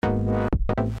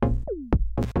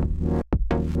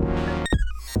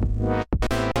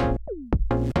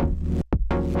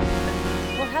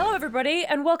everybody,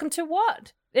 and welcome to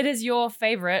What? It is your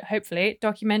favorite, hopefully,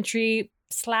 documentary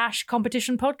 /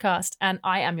 competition podcast. And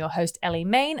I am your host, Ellie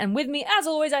Main. And with me, as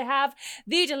always, I have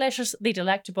the delicious, the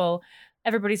delectable,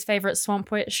 everybody's favorite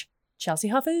swamp witch, Chelsea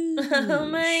Hufford. Oh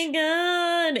my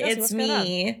God. Chelsea, it's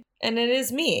me. And it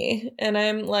is me. And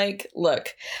I'm like, look,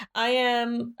 I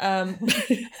am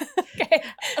Okay.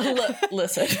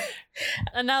 listen.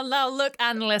 And now look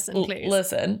and listen, please.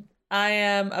 Listen. I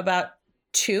am about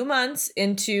 2 months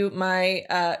into my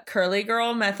curly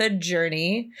girl method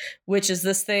journey, which is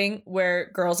this thing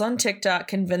where girls on TikTok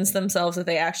convince themselves that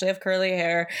they actually have curly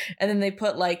hair, and then they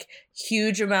put like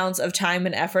huge amounts of time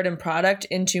and effort and product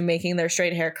into making their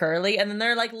straight hair curly, and then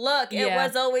they're like, look, it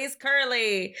was always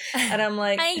curly. And I'm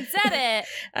like, I said it.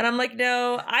 And I'm like,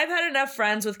 no, I've had enough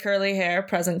friends with curly hair,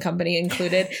 present company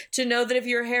included, to know that if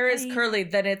your hair is curly,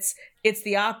 then it's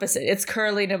the opposite. It's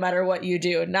curly no matter what you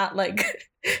do, not like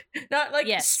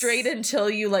straight until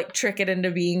you like trick it into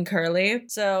being curly.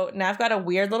 So now I've got a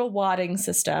weird little wadding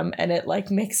system, and it like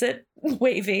makes it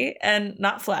wavy and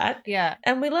not flat. Yeah.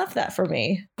 And we love that for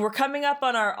me. We're coming up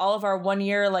on all of our 1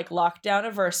 year like lockdown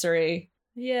anniversary.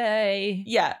 Yay.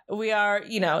 Yeah, we are,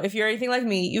 if you're anything like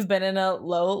me, you've been in a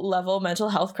low level mental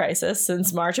health crisis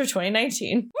since March of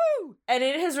 2019. Woo! And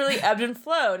it has really ebbed and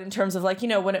flowed in terms of like,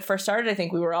 when it first started, I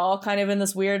think we were all kind of in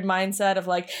this weird mindset of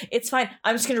like, it's fine.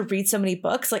 I'm just going to read so many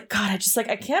books. Like, God,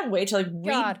 I can't wait to like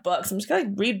read books. I'm just going to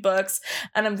like read books,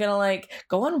 and I'm going to like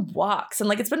go on walks. And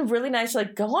like, it's been really nice to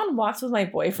like go on walks with my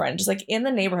boyfriend, just like in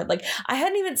the neighborhood. Like I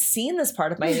hadn't even seen this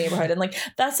part of my neighborhood. And like,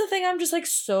 that's the thing I'm just like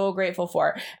so grateful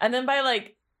for. And then by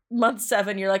like month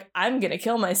 7, you're like, I'm gonna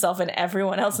kill myself and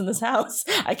everyone else in this house.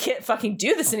 I can't fucking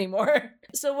do this anymore.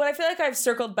 So what I feel like I've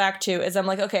circled back to is I'm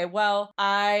like, okay, well,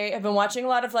 I have been watching a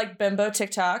lot of like bimbo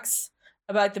TikToks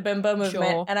about the bimbo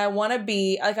movement, and I want to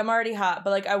be like, I'm already hot,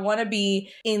 but like I want to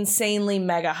be insanely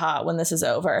mega hot when this is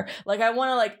over. Like I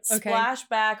want to like splash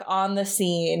back on the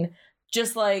scene,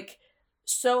 just like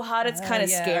so hot it's kind of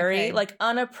scary, like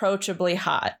unapproachably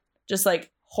hot, just like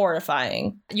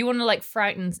horrifying. You want to like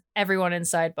frighten everyone in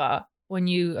Sidebar when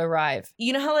you arrive.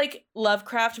 You know how like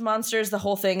Lovecraft monsters, the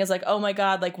whole thing is like, oh my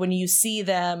God, like when you see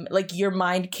them, like your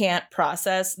mind can't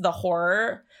process the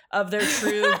horror of their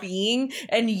true being,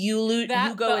 and you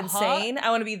go insane. Hot?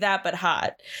 I want to be that, but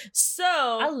hot. So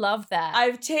I love that.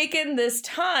 I've taken this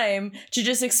time to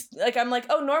just I'm like,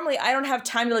 oh, normally I don't have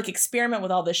time to like experiment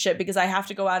with all this shit because I have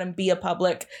to go out and be a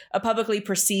publicly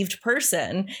perceived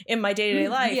person in my day-to-day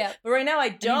life. Yeah. But right now I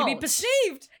don't need to be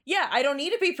perceived. Yeah, I don't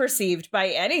need to be perceived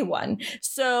by anyone.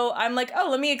 So I'm like, oh,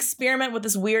 let me experiment with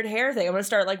this weird hair thing. I'm going to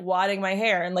start like wadding my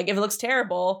hair. And like, if it looks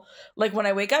terrible, like when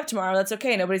I wake up tomorrow, that's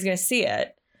okay. Nobody's going to see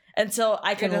it. Until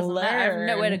I can learn. I have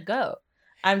nowhere to go.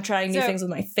 I'm trying new things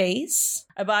with my face.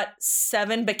 I bought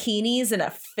 7 bikinis in a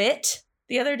fit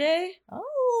the other day.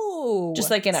 Oh.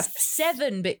 Just like in a...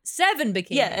 7 bikinis.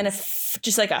 Yeah, and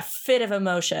just like a fit of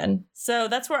emotion. So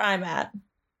that's where I'm at.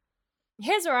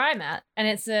 Here's where I'm at. And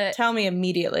it's a... Tell me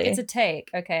immediately. It's a take,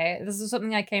 okay? This is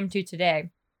something I came to today.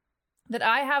 That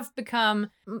I have become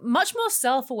much more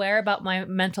self-aware about my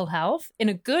mental health in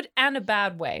a good and a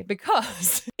bad way,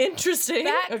 because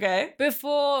interesting.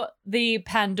 Before the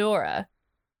Pandora,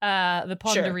 the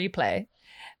Ponder replay,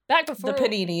 back before the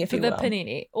panini, if you will,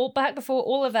 panini, back before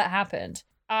all of that happened,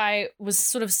 I was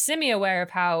sort of semi-aware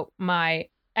of how my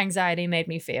anxiety made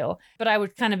me feel, but I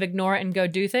would kind of ignore it and go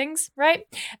do things, right?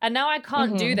 And now I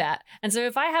can't do that. And so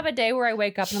if I have a day where I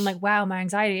wake up and I'm like, wow, my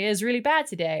anxiety is really bad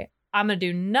today, I'm going to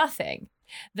do nothing.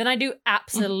 Then I do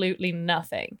absolutely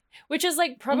nothing, which is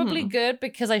like probably good,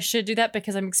 because I should do that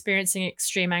because I'm experiencing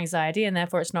extreme anxiety, and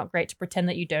therefore it's not great to pretend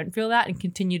that you don't feel that and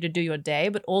continue to do your day.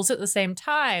 But also at the same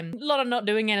time, a lot of not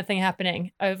doing anything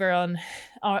happening over on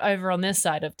this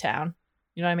side of town.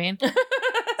 You know what I mean?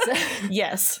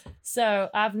 Yes. So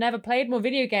I've never played more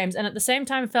video games, and at the same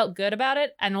time felt good about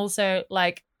it, and also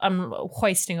like I'm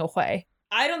wasting away.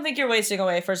 I don't think you're wasting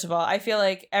away, first of all. I feel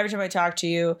like every time I talk to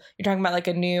you, you're talking about like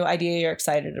a new idea you're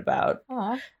excited about.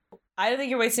 Aww. I don't think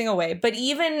you're wasting away. But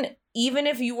even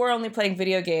if you were only playing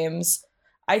video games,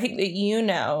 I think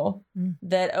that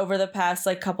that over the past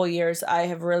like couple years, I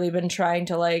have really been trying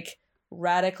to like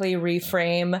radically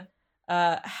reframe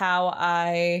how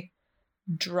I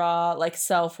draw like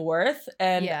self-worth.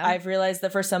 And I've realized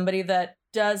that for somebody that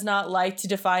does not like to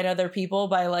define other people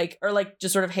by like, or like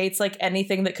just sort of hates like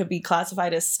anything that could be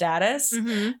classified as status,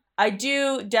 I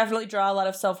do definitely draw a lot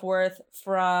of self-worth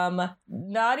from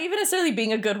not even necessarily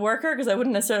being a good worker, because I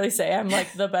wouldn't necessarily say I'm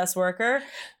like the best worker,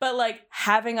 but like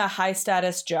having a high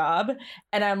status job.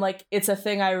 And I'm like, it's a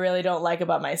thing I really don't like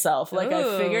about myself. Like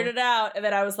I figured it out, and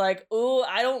then I was like, ooh,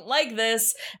 I don't like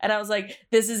this. And I was like,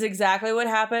 this is exactly what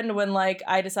happened when like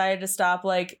I decided to stop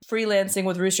like freelancing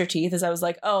with Rooster Teeth, is I was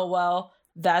like, oh, well,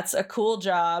 that's a cool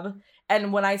job.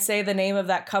 And when I say the name of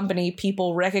that company,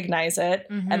 people recognize it.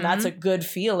 And that's a good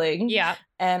feeling. Yeah.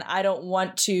 And I don't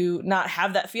want to not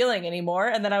have that feeling anymore.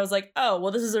 And then I was like, oh,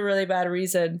 well, this is a really bad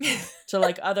reason to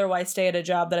like otherwise stay at a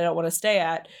job that I don't want to stay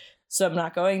at. So I'm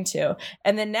not going to.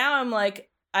 And then now I'm like,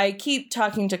 I keep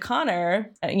talking to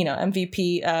Connor, you know,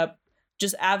 MVP,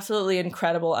 just absolutely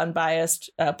incredible, unbiased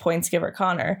points giver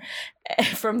Connor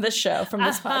from this show, from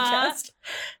this podcast.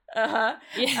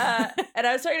 Yeah. And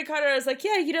I was talking to Connor, I was like,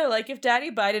 yeah, you know, like if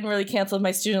Daddy Biden really canceled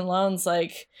my student loans,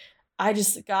 like I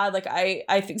just, God, like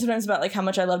I think sometimes about like how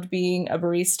much I loved being a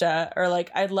barista, or like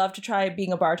I'd love to try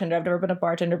being a bartender. I've never been a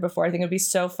bartender before. I think it'd be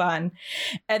so fun.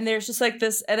 And there's just like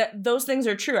this, and those things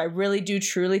are true. I really do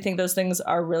truly think those things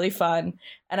are really fun,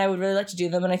 and I would really like to do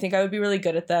them, and I think I would be really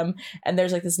good at them. And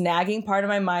there's like this nagging part of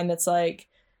my mind that's like,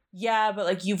 yeah, but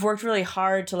like you've worked really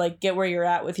hard to like get where you're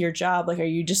at with your job. Like, are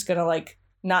you just gonna like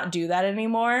not do that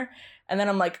anymore? And then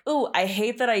I'm like, ooh, I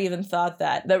hate that I even thought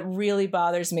that. That really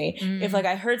bothers me. If like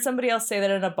I heard somebody else say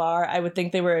that in a bar, I would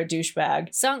think they were a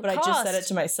douchebag. Sunk but cost. I just said it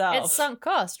to myself. It's sunk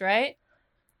cost, right?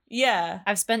 Yeah.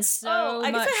 I've spent I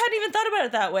guess I hadn't even thought about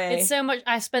it that way. It's so much.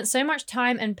 I spent so much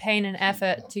time and pain and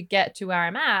effort to get to where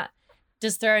I'm at.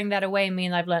 Just throwing that away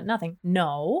means I've learned nothing.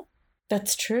 No.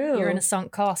 That's true. You're in a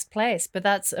sunk cost place, but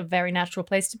that's a very natural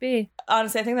place to be.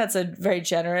 Honestly, I think that's a very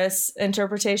generous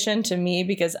interpretation to me,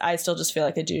 because I still just feel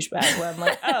like a douchebag where I'm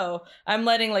like, oh, I'm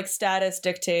letting like status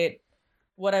dictate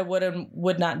what I would and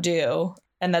would not do.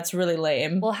 And that's really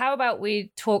lame. Well, how about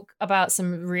we talk about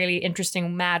some really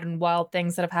interesting, mad and wild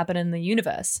things that have happened in the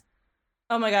universe?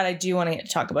 Oh my God, I do want to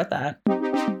talk about that.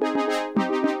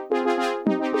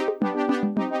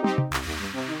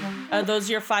 Are those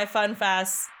your 5 fun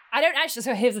facts? I don't actually.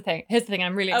 So here's the thing.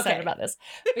 I'm really excited about this,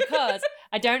 because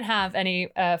I don't have any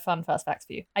fun fast facts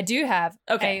for you. I do have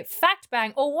a fact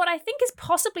bang, or what I think is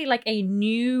possibly like a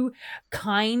new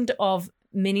kind of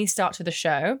mini start to the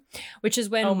show, which is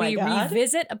when we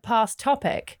revisit a past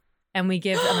topic and we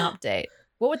give an update.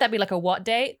 What would that be, like a what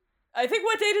date? I think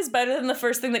what date is better than the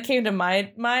first thing that came to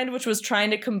my mind, which was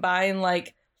trying to combine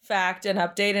like fact and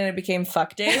update, and it became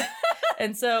fuck date.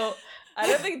 And so I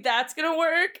don't think that's gonna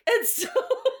work. And so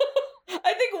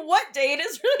I think what date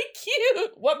is really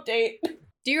cute. What date?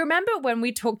 Do you remember when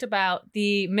we talked about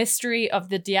the mystery of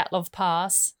the Dyatlov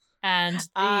Pass and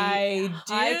the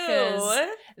hikers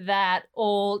that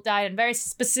all died in very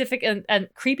specific and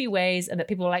creepy ways, and that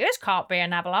people were like, this can't be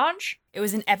an avalanche? It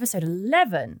was in episode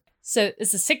 11. So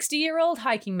it's a 60-year-old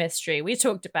hiking mystery. We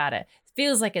talked about it. It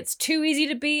feels like it's too easy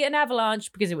to be an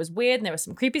avalanche because it was weird and there was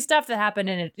some creepy stuff that happened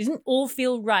and it didn't all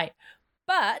feel right.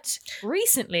 But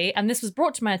recently, and this was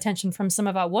brought to my attention from some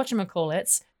of our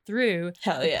whatchamacallits through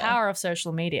the power of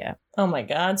social media. Oh my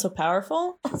God, so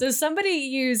powerful. So somebody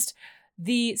used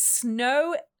the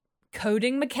snow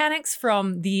coding mechanics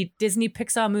from the Disney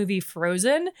Pixar movie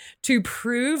Frozen to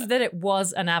prove that it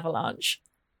was an avalanche.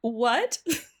 What?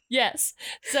 Yes.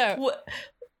 So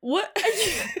what?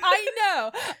 I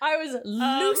know. I was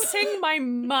losing my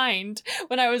mind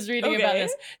when I was reading about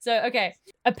this. So,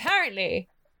 apparently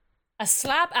a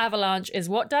slap avalanche is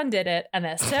what done did it, and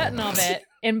they're certain of it,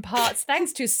 in parts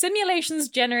thanks to simulations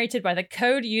generated by the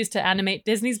code used to animate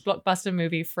Disney's blockbuster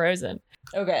movie Frozen.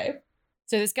 Okay.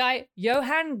 So this guy,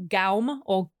 Johan Gaume,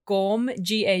 or Gorm,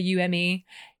 Gaume,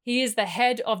 he is the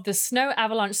head of the Snow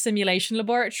Avalanche Simulation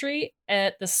Laboratory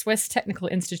at the Swiss Technical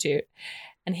Institute.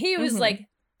 And he was like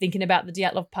thinking about the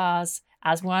Dyatlov Pass,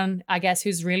 as one, I guess,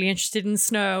 who's really interested in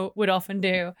snow would often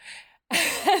do.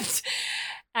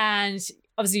 And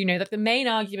obviously, you know, that the main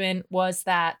argument was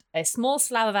that a small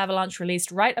slab of avalanche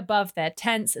released right above their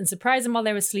tents and surprised them while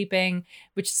they were sleeping,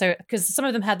 because some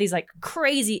of them had these like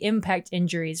crazy impact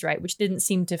injuries, right, which didn't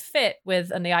seem to fit with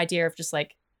the idea of just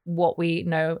like what we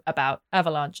know about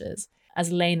avalanches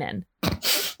as laymen.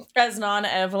 As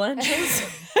non-avalanches?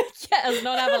 Yeah, as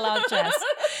non-avalanches.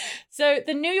 So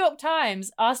the New York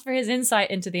Times asked for his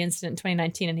insight into the incident in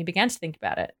 2019, and he began to think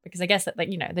about it, because I guess that, like,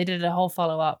 you know, they did a whole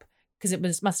follow-up, because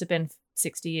it must have been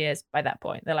 60 years by that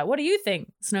point. They're like, what do you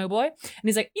think, Snowboy? And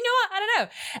he's like, you know what? I don't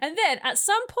know. And then at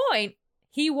some point,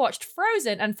 he watched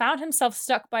Frozen and found himself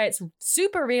stuck by its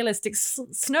super realistic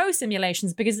snow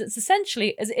simulations, because it's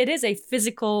essentially, it is a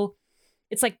physical,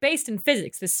 it's like based in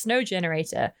physics, this snow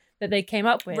generator that they came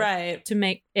up with to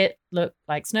make it look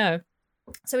like snow.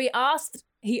 So he asked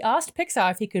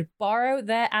Pixar if he could borrow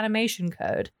their animation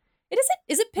code.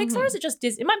 Is it Pixar or is it just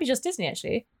Disney? It might be just Disney,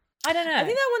 actually. I don't know. I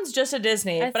think that one's just a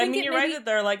Disney. But I mean, you're right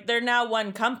that they're now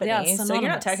one company, so you're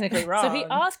not technically wrong. So he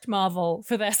asked Marvel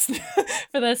for their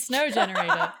snow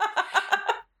generator.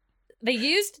 They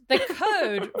used the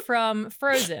code from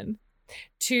Frozen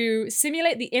to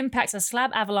simulate the impacts a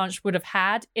slab avalanche would have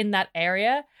had in that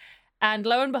area. And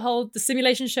lo and behold, the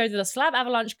simulation showed that a slab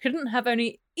avalanche couldn't have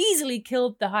only easily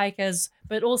killed the hikers,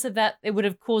 but also that it would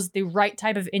have caused the right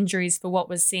type of injuries for what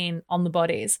was seen on the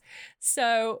bodies.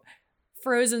 So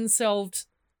Frozen solved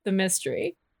the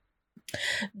mystery.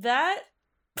 That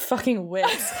fucking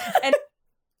whips. And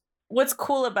what's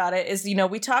cool about it is,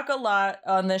 we talk a lot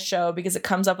on this show because it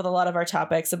comes up with a lot of our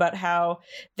topics about how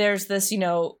there's this,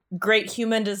 great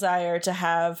human desire to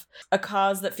have a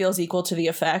cause that feels equal to the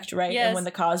effect, right? Yes. And when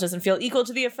the cause doesn't feel equal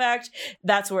to the effect,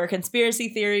 that's where conspiracy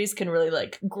theories can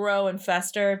really grow and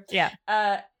fester. Yeah.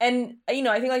 And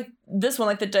I think like this one,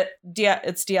 like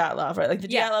it's Dyatlov, right? Like the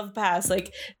Dyatlov Pass,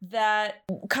 like that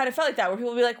kind of felt like that, where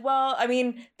people would be like, well, I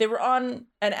mean, they were on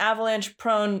an avalanche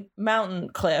prone mountain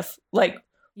cliff, like,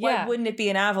 why wouldn't it be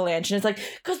an avalanche? And it's like,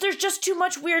 because there's just too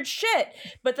much weird shit.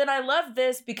 But then I love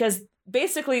this because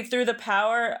basically through the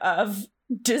power of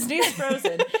Disney's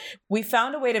Frozen, we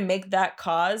found a way to make that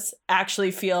cause actually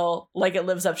feel like it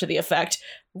lives up to the effect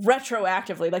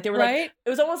retroactively. Like they were like, it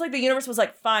was almost like the universe was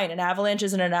like, fine, an avalanche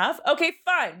isn't enough. Okay,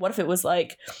 fine. What if it was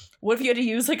like, what if you had to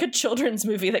use like a children's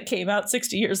movie that came out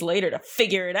 60 years later to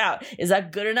figure it out? Is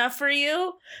that good enough for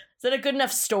you? Is that a good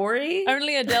enough story?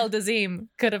 Only Adele Dazeem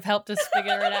could have helped us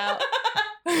figure it out.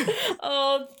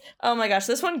 oh my gosh,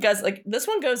 this one goes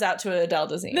out to Adele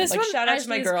Dazeem. Shout out to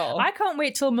my girl. I can't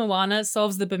wait till Moana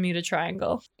solves the Bermuda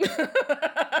Triangle.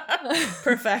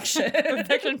 Perfection.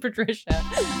 Perfection, Patricia.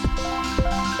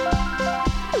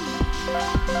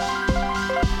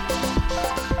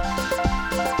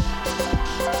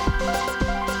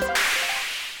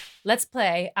 Let's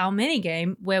play our mini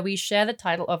game where we share the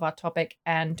title of our topic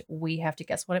and we have to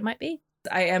guess what it might be.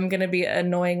 I am going to be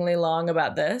annoyingly long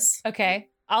about this. Okay,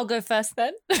 I'll go first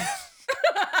then.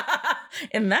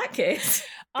 In that case,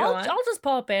 I'll just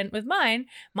pop in with mine.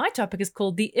 My topic is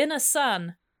called The Inner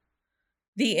Sun.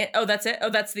 That's it? Oh, that's the end.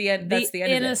 That's the end of it. The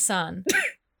Inner Sun.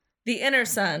 The Inner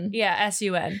Sun. Yeah,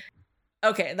 S-U-N.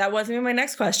 Okay, that wasn't even my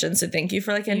next question, so thank you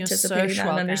for anticipating that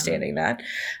and understanding that.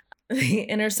 The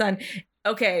Inner Sun.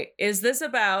 Okay, is this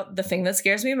about the thing that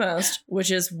scares me most,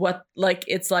 which is what,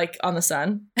 it's like on the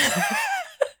sun? No.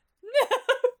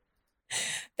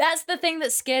 That's the thing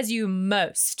that scares you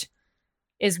most,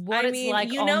 is what it's like on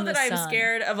the sun. You know that I'm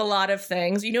scared of a lot of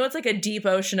things. It's like a deep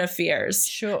ocean of fears.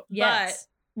 Sure, yes.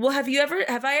 But, well,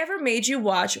 have I ever made you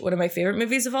watch one of my favorite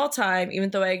movies of all time,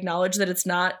 even though I acknowledge that it's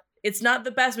not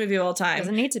the best movie of all time?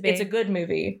 Doesn't need to be. It's a good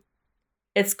movie.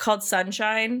 It's called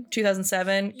Sunshine,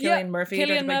 2007. Cillian Murphy.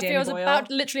 Cillian Murphy. I was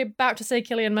literally about to say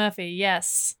Cillian Murphy.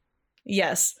 Yes.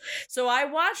 Yes. So I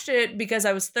watched it because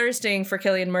I was thirsting for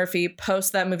Cillian Murphy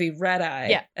post that movie Red Eye.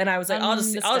 Yeah. And I was like, I'll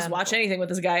just watch anything with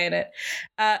this guy in it.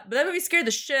 But that movie scared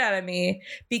the shit out of me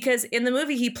because in the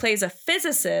movie he plays a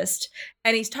physicist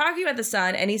and he's talking about the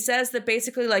sun and he says that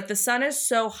basically the sun is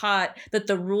so hot that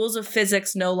the rules of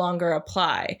physics no longer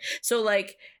apply. So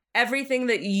everything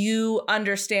that you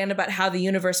understand about how the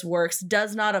universe works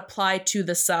does not apply to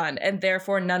the sun, and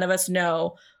therefore none of us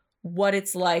know what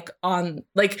it's like on,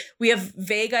 we have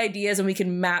vague ideas and we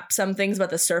can map some things about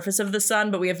the surface of the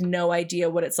sun, but we have no idea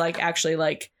what it's actually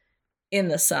in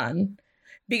the sun.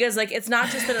 Because it's not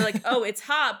just that oh, it's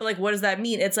hot, but what does that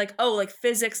mean? It's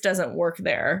physics doesn't work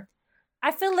there.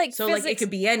 I feel so physics, it could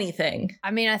be anything.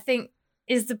 I mean, I think,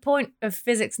 is the point of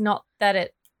physics not that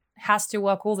it has to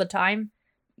work all the time?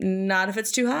 Not if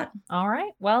it's too hot. All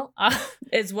right. Well,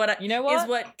 is what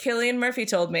Cillian Murphy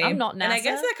told me. I'm not NASA. And I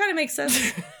guess that kind of makes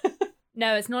sense.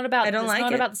 No, it's not about. It's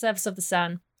not about the surface of the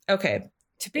sun. Okay.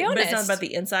 To be honest, but it's not about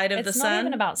the inside of the sun. It's not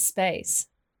even about space.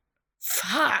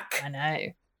 Fuck. I know.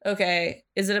 Okay.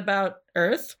 Is it about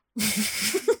Earth?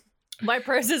 By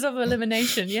process of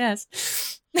elimination,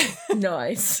 yes.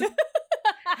 Nice.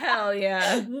 Hell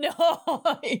yeah.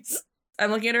 Nice. I'm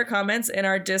looking at our comments in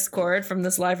our Discord from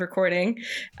this live recording,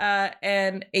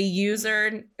 and a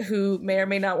user who may or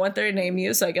may not want their name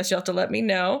used, so I guess you'll have to let me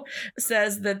know,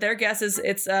 says that their guess is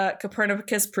it's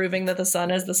Copernicus proving that the sun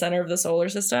is the center of the solar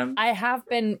system. I have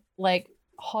been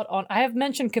hot on. I have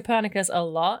mentioned Copernicus a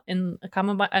lot in a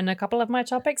couple of my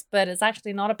topics, but it's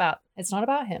actually not about. It's not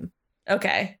about him.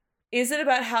 Okay. Is it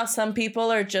about how some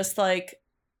people are just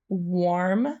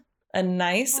warm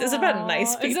Is it about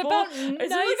nice people? It's about Is it nice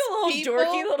like a little people?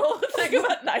 dorky little thing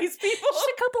about nice people? Just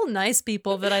a couple nice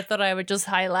people that I thought I would just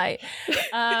highlight.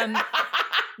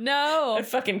 No. I'd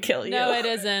fucking kill you. No, it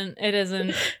isn't. It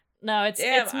isn't. No, it's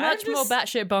much more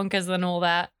batshit bonkers than all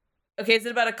that. Okay, is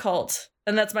it about a cult?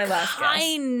 And that's my last guess.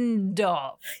 Kind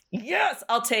of. Yes,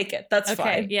 I'll take it. That's Okay,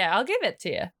 fine. yeah, I'll give it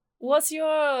to you. What's your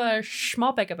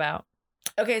schmopic about?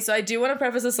 Okay, so I do want to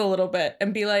preface this a little bit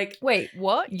and be like, wait,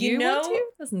 what? You want know- to?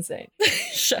 That's insane.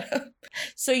 shut up.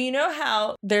 So you know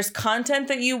how there's content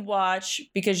that you watch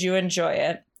because you enjoy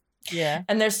it, Yeah.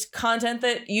 and there's content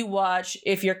that you watch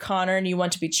if you're Connor and you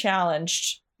want to be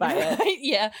challenged by it. Right?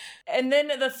 Yeah. And then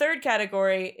the third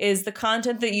category is the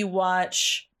content that you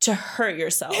watch to hurt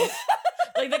yourself.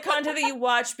 Like the content that you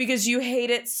watch because you hate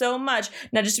it so much.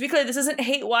 Now, just to be clear, this isn't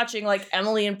hate watching like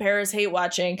Emily in Paris hate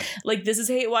watching. Like this is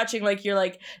hate watching like you're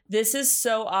like, this is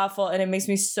so awful and it makes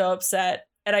me so upset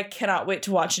and I cannot wait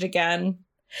to watch it again.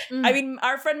 I mean,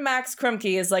 our friend Max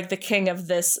Krumke is like the king of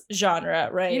this genre,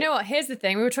 right? You know what? Here's the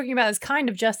thing. We were talking about this kind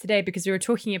of just today because we were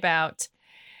talking about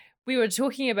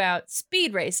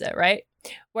Speed Racer, right?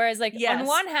 Whereas like Yes. on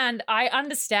one hand, I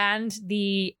understand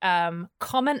the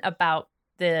comment about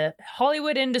the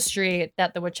Hollywood industry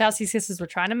that the Wachowski sisters were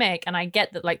trying to make, and I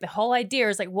get that like the whole idea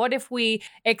is like, what if we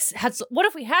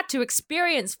had to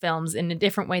experience films in a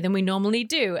different way than we normally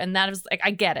do? And that is like, I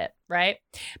get it, right?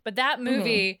 But that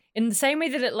movie, in the same way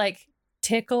that it like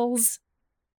tickles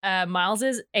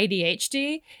Miles's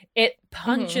ADHD, it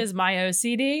punches my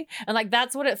OCD, and like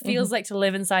that's what it feels like to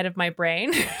live inside of my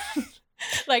brain.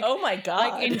 Like, oh my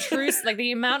god, like like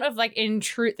the amount of like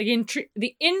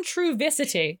the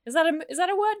intruvicity. Is that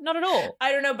a word? Not at all.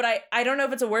 I don't know, but I don't know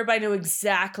if it's a word, but I know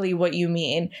exactly what you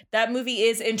mean. That movie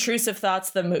is Intrusive Thoughts,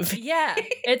 the movie. Yeah,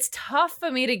 it's tough for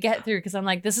me to get through because I'm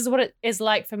like, this is what it is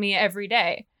like for me every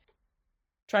day.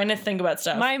 Trying to think about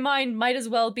stuff. My mind might as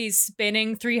well be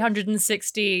spinning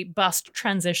 360 bus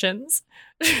transitions.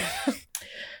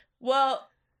 Well,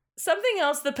 something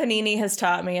else the Panini has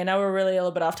taught me, and now we're really a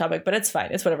little bit off topic, but it's fine.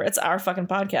 It's whatever. It's our fucking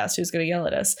podcast. Who's going to yell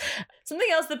at us? Something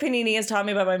else the Panini has taught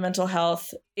me about my mental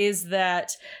health is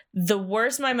that the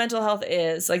worse my mental health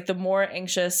is, like the more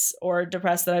anxious or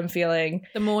depressed that I'm feeling,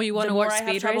 The more you want to the more watch I have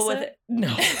Speed trouble Racer. with it.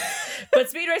 No. But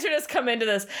Speed Racer does come into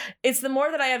this. It's the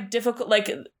more that I have difficult, like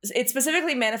it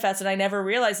specifically manifests, and I never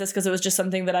realized this because it was just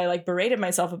something that I like berated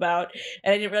myself about,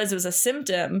 and I didn't realize it was a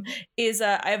symptom. Is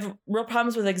I have real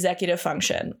problems with executive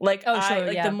function. Like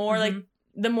the more like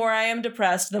the more I am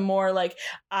depressed, the more like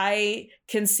I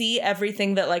can see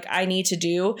everything that like I need to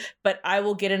do, but I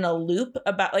will get in a loop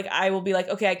about like I will be like,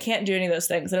 okay, I can't do any of those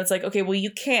things. And it's like, okay, well,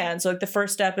 you can. So like the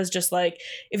first step is just like,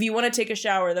 if you want to take a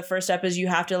shower, the first step is you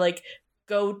have to like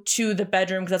go to the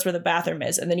bedroom because that's where the bathroom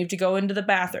is, and then you have to go into the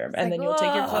bathroom, and then you'll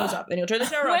take your clothes off, then you'll turn the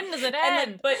shower on. When does it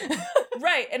end? But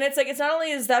right, and it's like it's not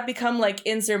only does that become like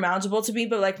insurmountable to me,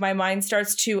 but like my mind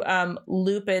starts to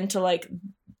loop into like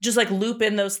just like loop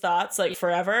in those thoughts like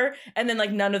forever, and then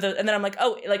like none of those, and then I'm like,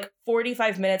 oh, like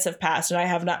 45 minutes have passed and I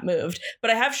have not moved,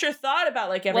 but I have sure thought about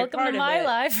like every Welcome part to of my it.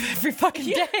 life every fucking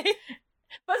day.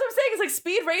 But that's what I'm saying. It's like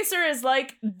Speed Racer is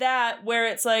like that, where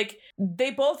it's like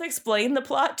they both explain the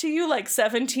plot to you like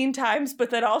 17 times,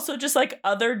 but then also just like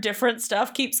other different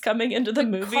stuff keeps coming into the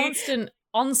movie. Constant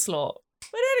onslaught.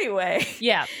 But anyway,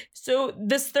 Yeah. so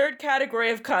this third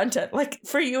category of content, like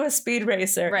for you, a Speed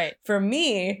Racer, Right. For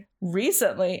me,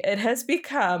 recently, it has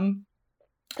become,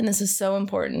 and this is so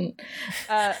important,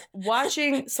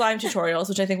 watching slime tutorials,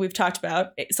 which I think we've talked about.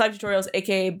 Slime tutorials,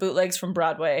 aka bootlegs from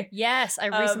Broadway. Yes, I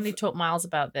recently taught Miles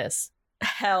about this.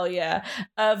 Hell yeah.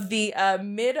 Of the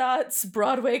mid-aughts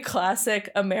Broadway classic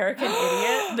American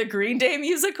Idiot, the Green Day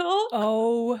musical.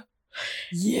 Oh,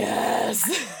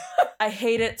 yes. I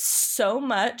hate it so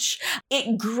much.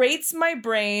 It grates my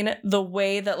brain the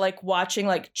way that like watching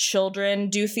like children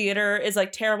do theater is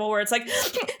like terrible, where it's like, and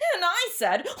I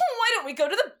said, why don't we go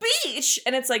to the beach?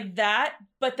 And it's like that,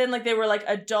 but then like they were like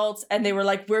adults and they were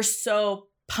like, we're so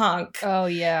punk. Oh,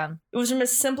 yeah. It was from a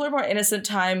simpler, more innocent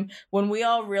time when we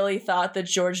all really thought that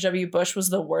George W. Bush was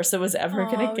the worst it was ever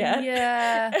going to get.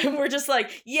 Yeah. And we're just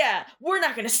like, yeah, we're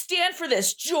not going to stand for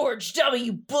this, George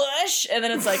W. Bush. And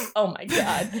then it's like, oh my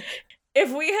God. If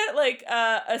we had like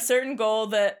a certain goal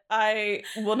that I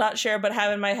will not share but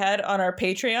have in my head on our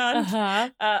Patreon,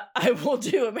 I will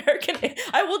do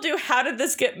I will do How Did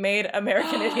This Get Made?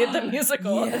 American Idiot the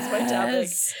Musical as my topic.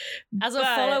 As a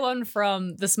follow-on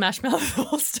from the Smash Mouth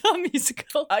All-Star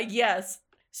musical. Yes.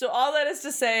 So all that is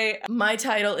to say, my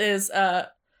title is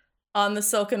On the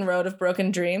Silken Road of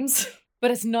Broken Dreams.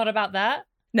 But it's not about that?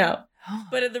 No.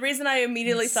 But the reason I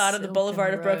immediately thought of the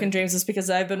Boulevard of Broken Dreams is because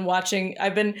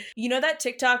you know that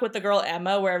TikTok with the girl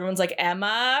Emma where everyone's like,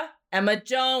 Emma,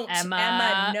 don't,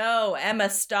 Emma, no, Emma,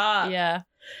 stop. Yeah.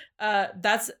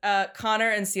 That's Connor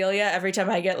and Celia. Every time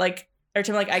I get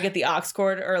I get the aux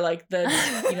cord or like the,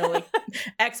 like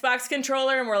Xbox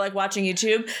controller and we're like watching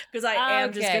YouTube, because I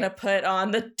am just going to put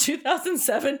on the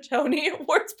 2007 Tony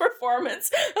Awards performance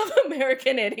of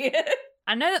American Idiot.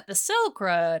 I know that the Silk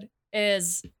Road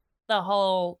is the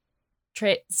whole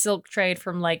silk trade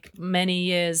from like many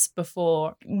years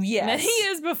before. Yes. Many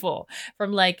years before,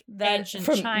 from like ancient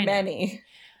China. Many.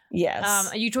 Yes.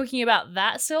 Are you talking about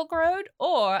that Silk Road,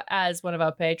 or, as one of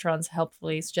our patrons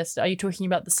helpfully suggested, are you talking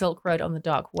about the Silk Road on the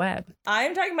dark web?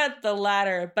 I'm talking about the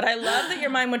latter, but I love that your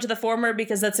mind went to the former,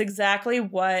 because that's exactly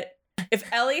what, if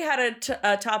Ellie had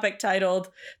a topic titled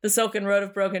The Silken Road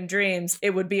of Broken Dreams,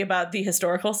 it would be about the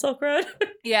historical Silk Road.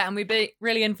 Yeah, and we'd be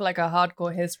really in for like a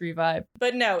hardcore history vibe.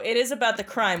 But no, it is about the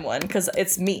crime one, because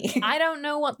it's me. I don't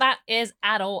know what that is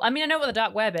at all. I mean, I know what the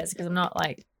dark web is, because I'm not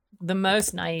like the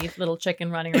most naive little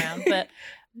chicken running around,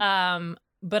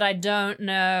 but I don't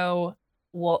know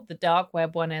what the dark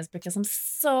web one is, because I'm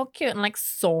so cute and like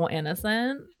so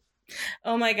innocent.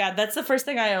 Oh my god, that's the first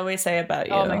thing I always say about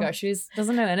you. Oh my gosh, she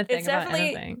doesn't know anything about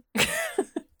anything.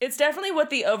 It's definitely what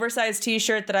the oversized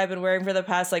t-shirt that I've been wearing for the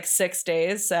past like 6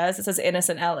 days says. It says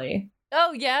Innocent Ellie.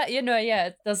 Oh yeah,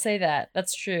 it does say that.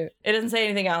 That's true. It doesn't say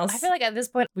anything else. I feel like at this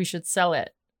point we should sell it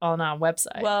on our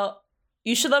website. Well,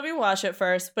 you should let me wash it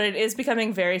first, but it is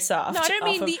becoming very soft. No, I don't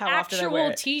mean the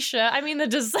actual t-shirt. I mean the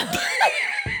design. What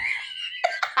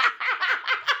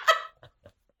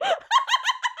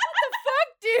the fuck,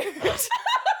 dude? Why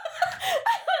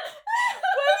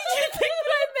did you think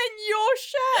that I meant your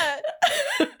shirt?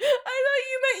 I thought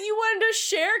you meant you wanted to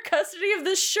share custody of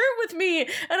this shirt with me. And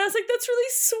I was like, that's really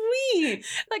sweet.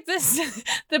 Like this,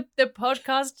 the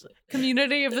podcast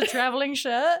community of the traveling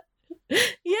shirt.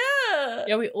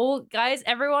 Yeah, we all, guys,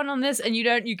 everyone on this, and you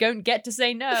don't get to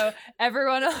say no.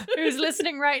 Everyone who's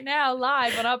listening right now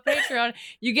live on our Patreon,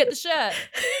 you get the shirt.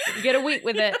 You get a week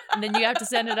with it, and then you have to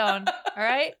send it on. All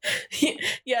right?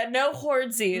 Yeah, no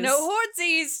hoardsies. No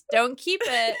hoardsies. Don't keep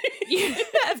it. You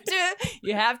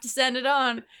have to send it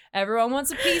on. Everyone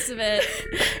wants a piece of it.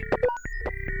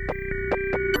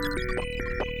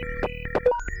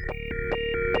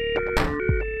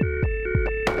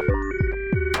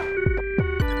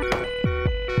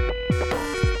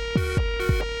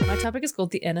 Topic is called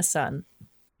The Inner Sun.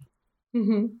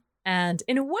 Mm-hmm. And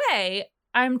in a way,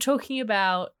 I'm talking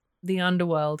about the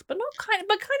underworld, but kind of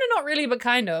not really, but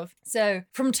kind of. So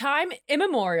from time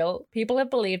immemorial, people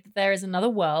have believed that there is another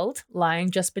world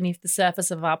lying just beneath the surface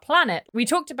of our planet. We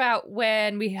talked about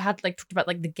when we had talked about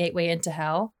the gateway into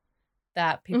hell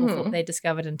that people thought they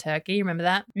discovered in Turkey. Remember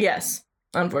that? Yes,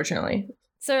 unfortunately.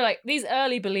 So these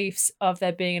early beliefs of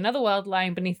there being another world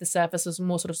lying beneath the surface was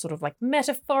more sort of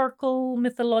metaphorical,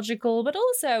 mythological, but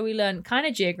also we learned kind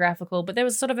of geographical, but there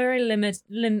was sort of a very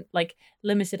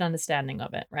limited understanding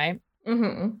of it, right?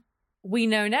 Mm-hmm. We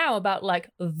know now about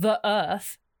the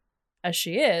Earth, as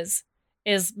she is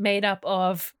made up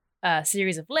of a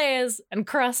series of layers and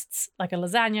crusts, like a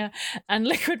lasagna, and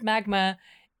liquid magma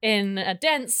in a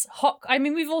dense, hot... I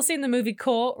mean, we've all seen the movie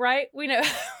Core, right? We know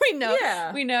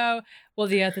what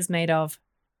the Earth is made of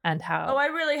and how... Oh, I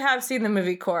really have seen the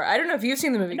movie Core. I don't know if you've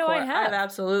seen the movie Core. I have. I've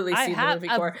absolutely seen the movie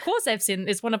Core. Of course I've seen...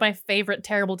 It's one of my favorite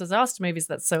terrible disaster movies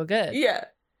that's so good. Yeah.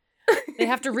 They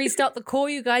have to restart the core,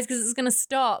 you guys, because it's going to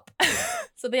stop.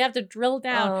 So they have to drill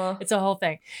down. It's a whole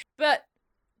thing. But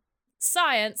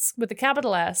science, with the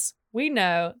capital S, we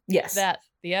know that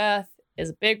the Earth is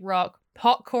a big rock,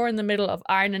 hot core in the middle of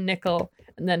iron and nickel,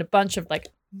 and then a bunch of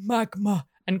magma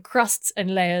and crusts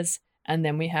and layers, and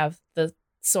then we have the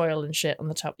soil and shit on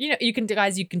the top. You can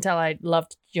tell I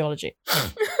loved geology.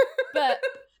 But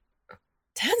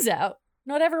turns out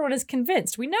not everyone is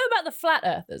convinced. We know about the flat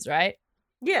earthers, right?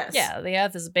 Yes. Yeah, the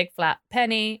Earth is a big flat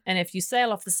penny, and if you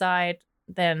sail off the side,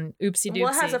 then oopsie doopsie.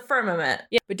 Well, it has a firmament.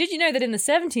 Yeah, but did you know that in the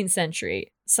 17th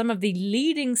century, some of the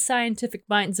leading scientific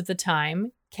minds of the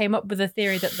time came up with a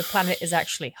theory that the planet is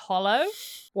actually hollow?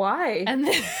 Why? And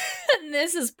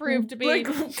this has proved to be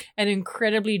an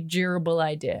incredibly durable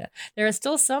idea. There are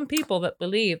still some people that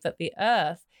believe that the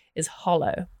Earth is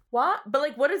hollow. What?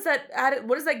 But what does that add?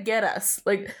 What does that get us?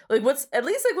 What's at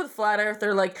least with flat Earth?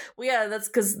 They're well, yeah, that's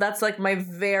because that's my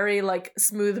very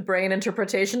smooth brain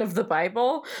interpretation of the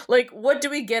Bible. What do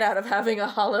we get out of having a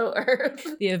hollow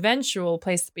Earth? The eventual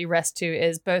place that we rest to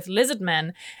is both lizard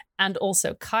men and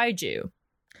also kaiju.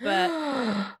 But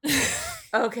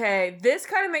Okay, this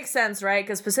kind of makes sense, right?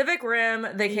 Because Pacific Rim,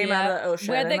 they came out of the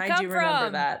ocean. Where'd they and come I do remember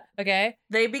from? that. Okay.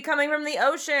 They be coming from the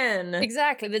ocean.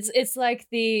 Exactly. It's like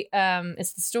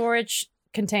it's the storage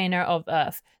container of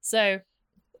Earth. So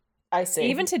I see.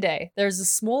 Even today, there's a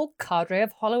small cadre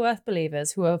of Hollow Earth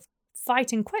believers who are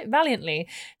fighting quite valiantly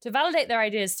to validate their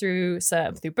ideas through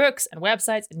books and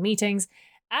websites and meetings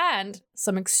and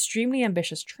some extremely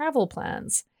ambitious travel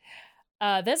plans.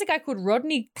 There's a guy called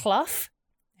Rodney Clough,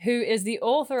 who is the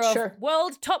author of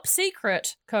World Top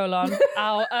Secret,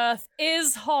 Our Earth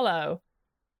is Hollow.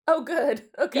 Oh, good.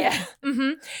 Okay. Yeah.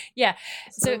 Mm-hmm. Yeah.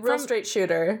 So real straight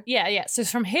shooter. Yeah. So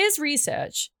from his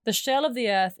research, the shell of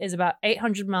the Earth is about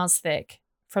 800 miles thick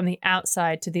from the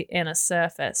outside to the inner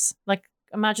surface. Like,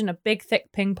 imagine a big,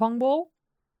 thick ping pong ball.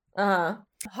 Uh-huh.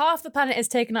 Half the planet is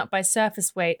taken up by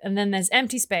surface weight, and then there's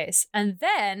empty space. And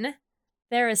then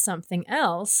there is something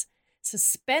else.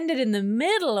 Suspended in the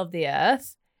middle of the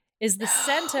Earth is the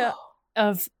center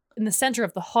of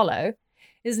the hollow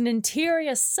is an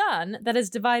interior sun that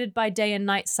is divided by day and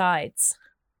night sides.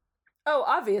 Oh,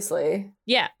 obviously.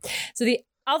 Yeah. So the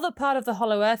other part of the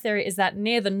hollow Earth theory is that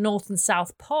near the North and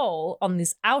South Pole, on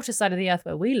this outer side of the Earth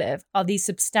where we live, are these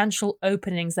substantial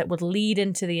openings that would lead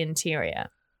into the interior.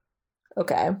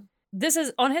 Okay. This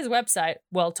is on his website,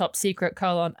 World Top Secret,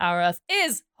 Our Earth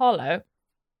is Hollow.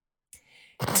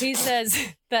 He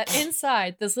says that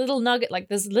inside this little nugget, like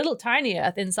this little tiny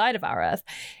Earth inside of our Earth,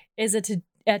 is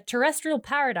a terrestrial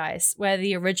paradise where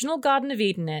the original Garden of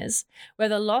Eden is, where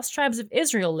the lost tribes of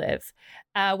Israel live,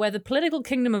 where the political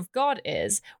kingdom of God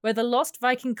is, where the lost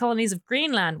Viking colonies of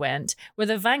Greenland went, where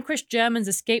the vanquished Germans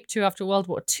escaped to after World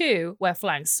War II, where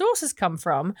flying saucers come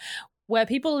from, where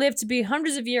people live to be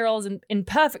hundreds of years old in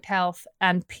perfect health,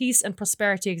 and peace and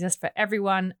prosperity exist for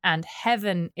everyone, and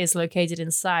heaven is located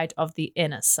inside of the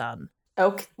inner sun.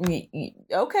 Okay.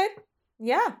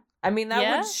 Yeah. I mean,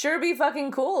 that would sure be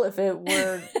fucking cool if it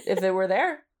were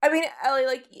there. I mean, Ellie,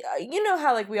 like, you know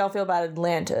how, like, we all feel about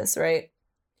Atlantis, right?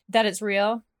 That it's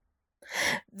real?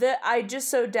 That I just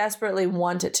so desperately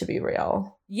want it to be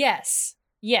real. Yes.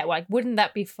 Yeah, like, wouldn't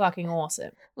that be fucking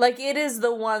awesome? Like, it is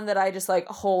the one that I just, like,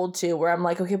 hold to where I'm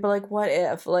like, okay, but, like, what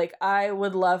if? Like, I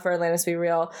would love for Atlantis to be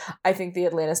real. I think the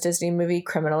Atlantis Disney movie,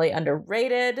 criminally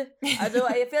underrated. Although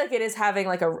I feel like it is having,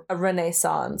 like, a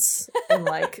renaissance in,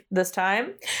 like, this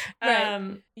time.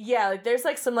 Right. Yeah, like, there's,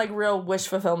 like, some, like, real wish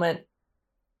fulfillment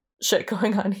shit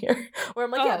going on here. Where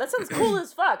I'm like, yeah, that sounds cool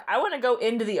as fuck. I want to go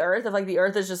into the Earth if, like, the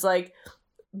Earth is just, like,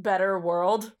 better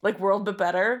world. Like, world but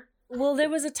better. Well, there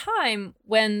was a time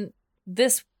when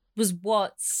this was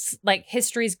what's like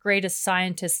history's greatest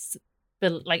scientists,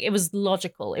 like, it was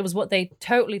logical. It was what they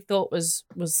totally thought was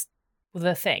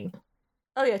the thing.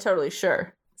 Oh yeah, totally,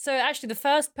 sure. So actually, the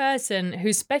first person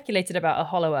who speculated about a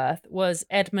hollow Earth was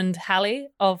Edmund Halley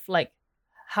of like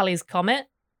Halley's Comet.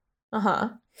 Uh-huh.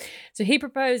 So he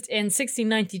proposed in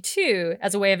 1692,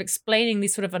 as a way of explaining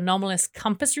these sort of anomalous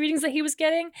compass readings that he was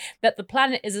getting, that the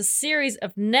planet is a series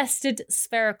of nested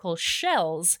spherical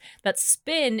shells that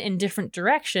spin in different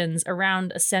directions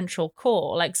around a central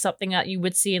core, like something that you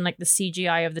would see in like the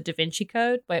CGI of the Da Vinci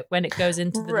Code, when it goes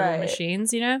into the little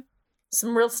machines, you know?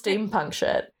 Some real steampunk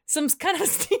shit. Some kind of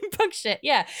steampunk shit,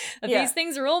 yeah. These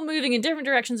things are all moving in different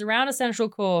directions around a central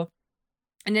core.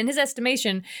 And in his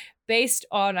estimation, based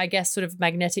on, I guess, sort of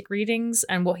magnetic readings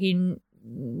and what he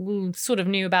sort of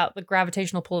knew about the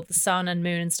gravitational pull of the sun and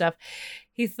moon and stuff,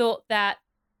 he thought that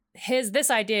this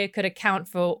idea could account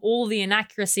for all the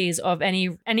inaccuracies of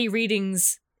any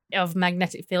readings of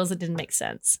magnetic fields that didn't make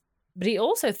sense. But he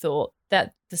also thought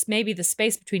that maybe the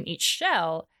space between each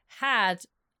shell had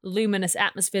luminous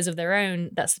atmospheres of their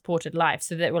own that supported life.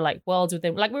 So they were like worlds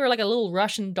within, like we were like a little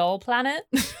Russian doll planet.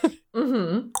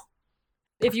 Mm-hmm.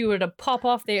 If you were to pop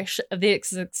off the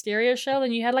exterior shell,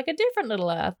 then you had like a different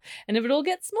little Earth, and it would all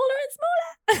get smaller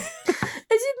and smaller.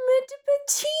 Is it meant to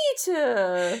petite?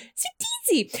 So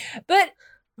teensy. But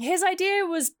his idea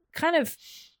was kind of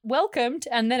welcomed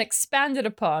and then expanded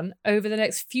upon over the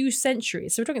next few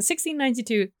centuries. So we're talking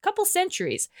 1692, couple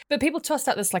centuries. But people tossed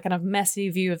out this like kind of messy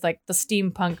view of like the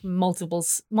steampunk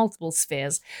multiple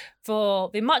spheres for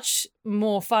the much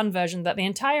more fun version that the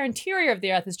entire interior of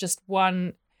the Earth is just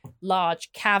one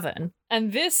large cavern.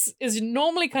 And this is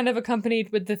normally kind of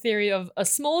accompanied with the theory of a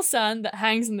small sun that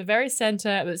hangs in the very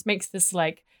center, which makes this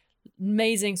like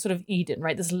amazing sort of Eden,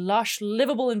 right? This lush,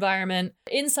 livable environment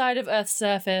inside of Earth's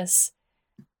surface.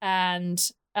 And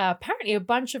apparently a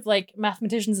bunch of like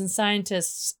mathematicians and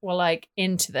scientists were like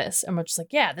into this and were just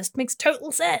like, yeah, this makes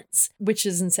total sense, which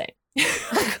is insane.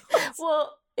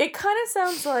 Well, it kind of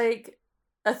sounds like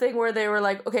a thing where they were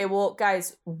like, okay, well,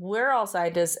 guys, we're all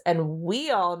scientists and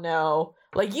we all know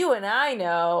like you and I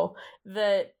know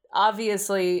that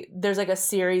obviously there's like a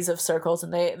series of circles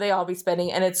and they all be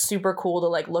spinning and it's super cool to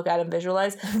like look at and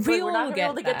visualize. We're not gonna be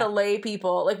able to get the lay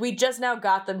people. Like we just now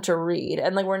got them to read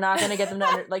and like we're not gonna get them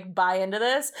to like buy into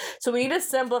this. So we need to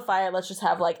simplify it. Let's just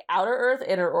have like outer earth,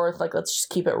 inner earth. Like let's just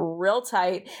keep it real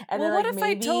tight. And then what like if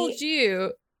maybe... I told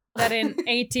you that in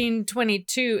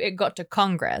 1822 it got to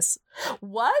Congress?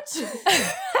 What?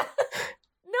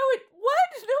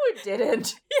 No, it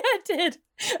didn't. Yeah, it did.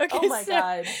 Okay, oh my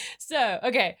God. So,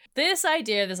 okay, this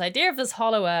idea of this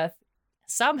hollow earth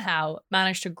somehow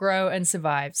managed to grow and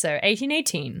survive. So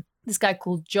 1818, this guy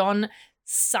called John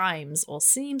Symes, or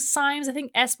Symes, I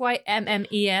think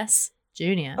Symmes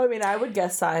Jr. I mean, I would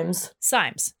guess Symes.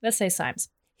 Symes, let's say Symes.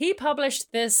 He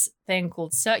published this thing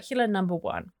called Circular Number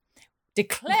 1,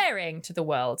 declaring to the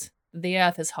world the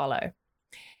earth is hollow.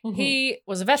 Mm-hmm. He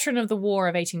was a veteran of the War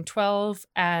of 1812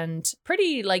 and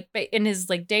pretty, like, in his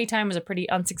like daytime was a pretty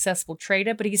unsuccessful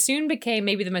trader, but he soon became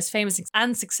maybe the most famous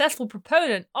and successful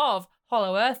proponent of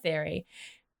hollow earth theory.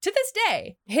 To this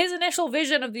day, his initial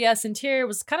vision of the Earth's interior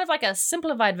was kind of like a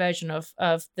simplified version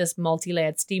of this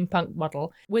multi-layered steampunk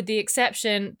model, with the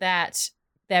exception that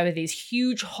there were these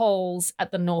huge holes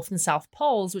at the North and South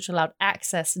poles, which allowed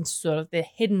access into sort of the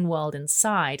hidden world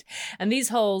inside. And these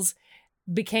holes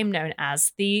became known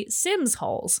as the Sims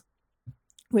holes,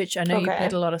 which I know you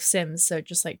played a lot of Sims, so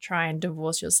just like try and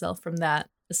divorce yourself from that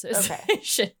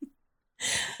association.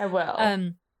 I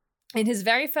will. In his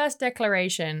very first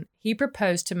declaration, he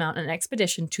proposed to mount an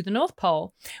expedition to the North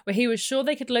Pole, where he was sure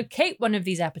they could locate one of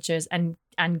these apertures and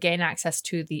gain access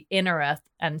to the inner Earth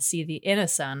and see the inner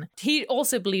sun. He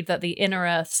also believed that the inner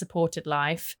Earth supported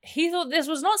life. He thought this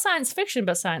was not science fiction,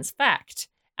 but science fact.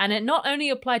 And it not only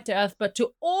applied to Earth, but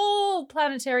to all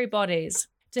planetary bodies.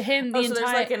 To him, the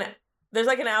entire... There's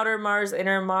like an outer Mars,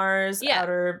 inner Mars,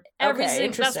 outer...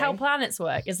 Everything. That's how planets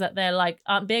work, is that they're like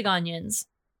big onions,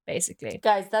 basically.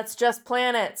 Guys, that's just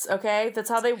planets, okay? That's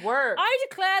how they work. I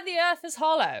declare the Earth is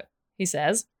hollow, he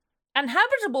says, and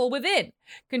habitable within,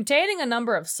 containing a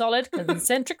number of solid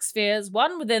concentric spheres,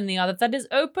 one within the other, that is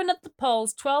open at the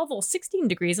poles 12 or 16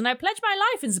 degrees, and I pledge my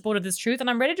life in support of this truth, and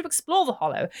I'm ready to explore the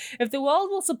hollow, if the world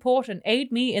will support and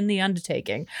aid me in the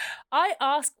undertaking. I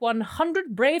ask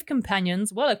 100 brave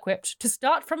companions, well-equipped, to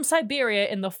start from Siberia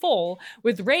in the fall,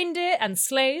 with reindeer and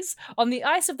sleighs, on the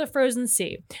ice of the frozen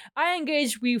sea. I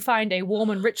engage we find a warm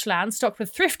and rich land, stocked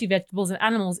with thrifty vegetables and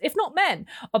animals, if not men,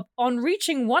 on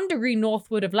reaching 1 degree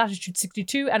northward of latitude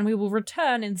 62, and we will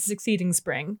return in the succeeding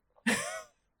spring.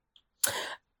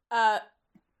 I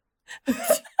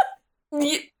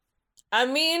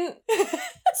mean,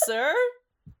 sir?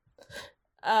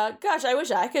 Gosh, I wish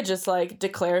I could just, like,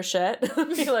 declare shit.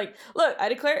 Be like, look, I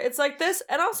declare it's like this,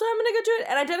 and also I'm gonna go do it,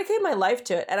 and I dedicate my life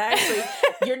to it. And I actually,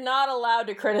 you're not allowed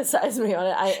to criticize me on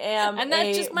it. I am and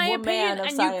that's just my opinion,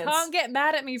 and science. You can't get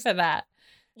mad at me for that.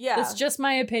 Yeah. It's just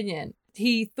my opinion.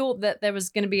 He thought that there was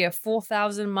going to be a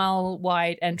 4,000-mile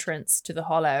wide entrance to the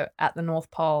hollow at the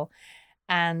North Pole.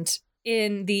 And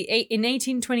in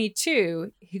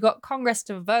 1822, he got Congress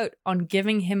to vote on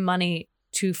giving him money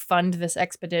to fund this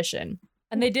expedition.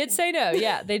 And they did say no.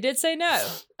 Yeah, they did say no.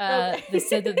 They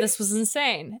said that this was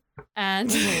insane.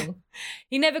 And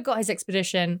he never got his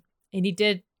expedition. And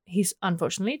he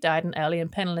unfortunately died an early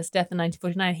and penniless death in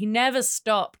 1949. He never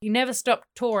stopped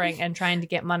touring and trying to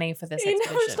get money for this expedition.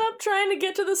 He never stopped trying to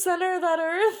get to the center of that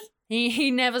earth?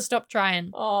 He never stopped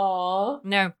trying. Aww.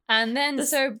 No. And then,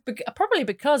 probably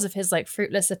because of his like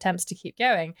fruitless attempts to keep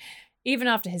going, even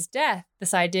after his death,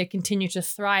 this idea continued to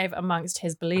thrive amongst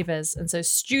his believers. And so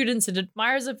students and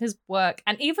admirers of his work,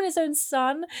 and even his own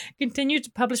son, continued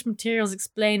to publish materials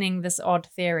explaining this odd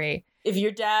theory. If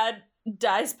your dad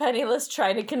dies penniless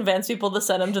trying to convince people to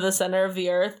send him to the center of the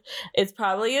earth, it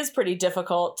probably is pretty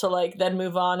difficult to like then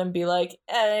move on and be like,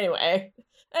 anyway,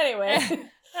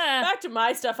 back to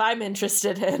my stuff I'm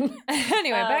interested in.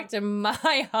 Anyway, back to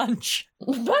my hunch.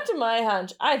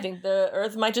 I think the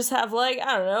earth might just have like,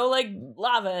 I don't know, like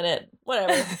lava in it,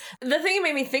 whatever. The thing it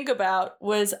made me think about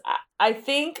was I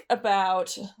think a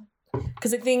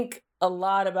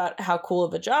lot about how cool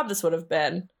of a job this would have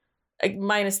been.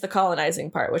 Minus the colonizing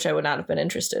part, which I would not have been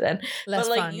interested in. Less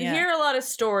but like fun, you hear a lot of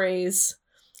stories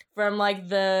from like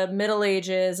the Middle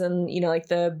Ages and, you know, like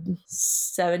the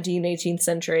 17th, 18th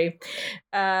century,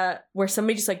 where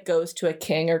somebody just like goes to a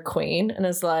king or queen and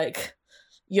is like,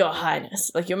 Your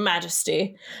Highness, like Your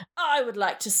Majesty, I would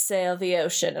like to sail the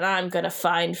ocean and I'm gonna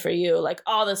find for you like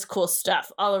all this cool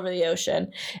stuff all over the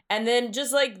ocean. And then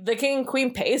just like the king and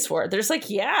queen pays for it. They're just like,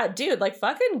 yeah, dude, like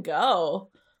fucking go.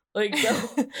 Like, go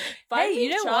find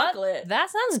me chocolate. What? That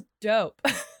sounds dope.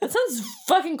 That sounds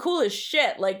fucking cool as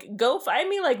shit. Like, go find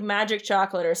me like magic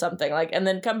chocolate or something. Like, and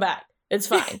then come back. It's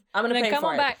fine. I'm gonna pay come for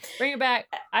on it. Back. Bring it back.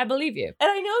 I believe you.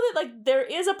 And I know that like there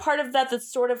is a part of that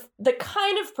that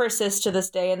kind of persists to this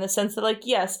day, in the sense that like,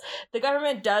 yes, the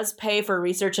government does pay for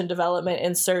research and development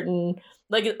in certain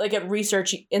like at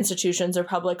research institutions or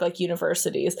public like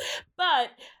universities, but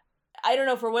I don't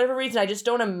know, for whatever reason, I just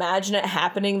don't imagine it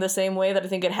happening the same way that I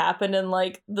think it happened in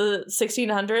like the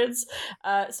 1600s.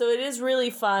 So it is really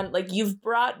fun. Like, you've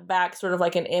brought back sort of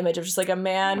like an image of just like a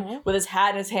man with his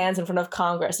hat in his hands in front of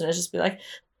Congress, and it's just be like,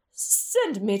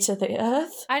 send me to the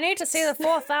earth. I need to see the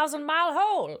 4,000-mile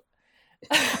hole.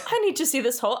 I need to see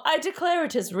this hole. I declare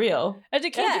it is real. I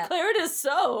declare it is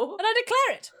so. And I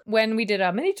declare it. When we did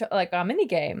our mini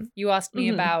game, you asked me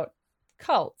about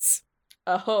cults.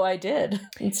 Oh, I did.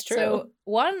 It's true. So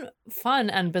one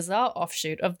fun and bizarre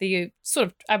offshoot of the sort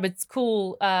of, I would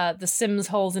call the Sims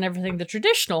holes and everything, the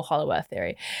traditional Hollow Earth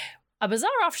theory. A bizarre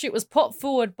offshoot was put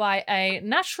forward by a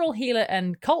natural healer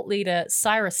and cult leader,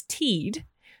 Cyrus Teed,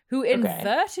 who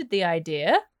inverted the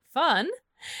idea,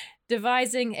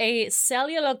 devising a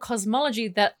cellular cosmology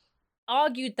that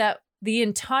argued that the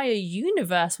entire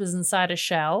universe was inside a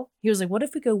shell. He was like, what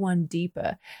if we go one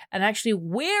deeper? And actually,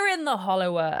 we're in the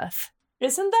Hollow Earth.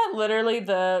 Isn't that literally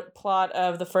the plot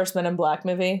of the first Men in Black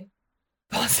movie?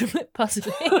 Possibly.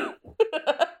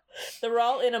 They're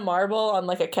all in a marble on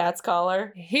like a cat's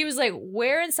collar. He was like,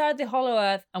 we're inside the Hollow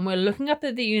Earth and we're looking up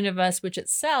at the universe, which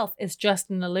itself is just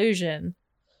an illusion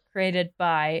created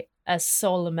by a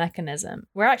solar mechanism.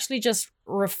 We're actually just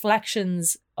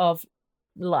reflections of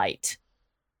light.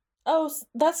 Oh,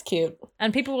 that's cute.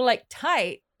 And people were like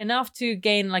tight enough to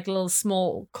gain like a little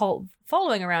small cult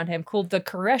following around him called the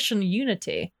Koreshan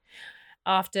Unity,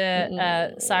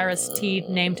 after Cyrus Teed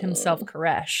named himself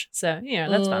Koresh. So,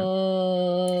 that's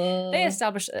fun. They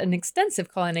established an extensive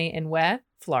colony in where?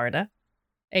 Florida,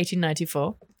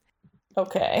 1894.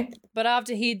 Okay. But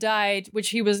after he died,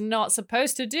 which he was not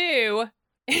supposed to do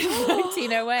in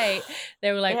 1908,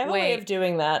 they were like, they have wait, a way of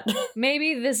doing that.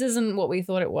 Maybe this isn't what we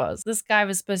thought it was. This guy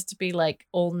was supposed to be like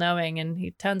all-knowing, and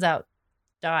he turns out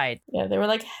died. Yeah, they were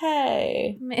like,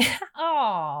 hey.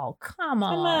 Oh, come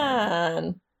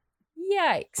on.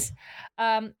 Yikes.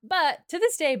 But to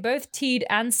this day, both Teed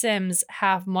and Sims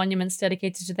have monuments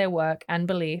dedicated to their work and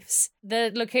beliefs.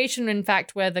 The location, in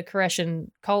fact, where the Koreshan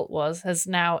cult was is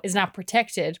now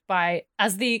protected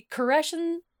as the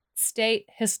Koreshan State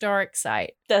Historic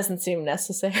Site. Doesn't seem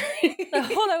necessary.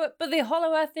 But the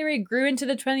Hollow Earth theory grew into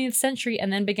the 20th century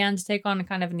and then began to take on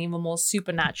kind of an even more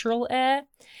supernatural air.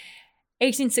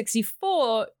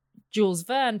 1864, Jules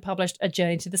Verne published A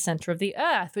Journey to the Center of the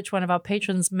Earth, which one of our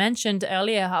patrons mentioned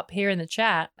earlier up here in the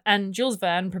chat. And Jules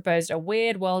Verne proposed a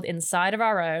weird world inside of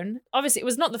our own. Obviously, it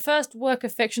was not the first work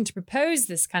of fiction to propose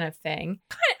this kind of thing.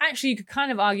 Actually, you could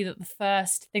kind of argue that the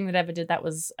first thing that ever did that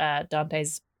was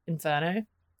Dante's Inferno.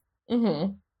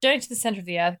 Mm-hmm. Journey to the Center of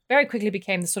the Earth very quickly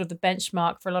became the sort of the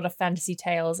benchmark for a lot of fantasy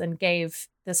tales and gave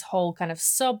this whole kind of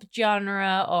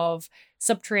subgenre of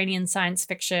subterranean science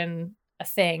fiction a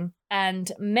thing.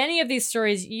 And many of these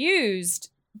stories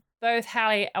used both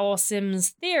Hallie or Sims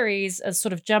theories as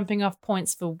sort of jumping off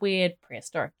points for weird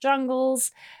prehistoric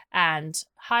jungles and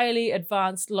highly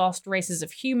advanced lost races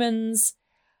of humans.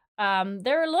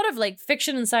 There are a lot of like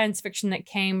fiction and science fiction that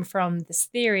came from this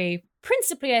theory.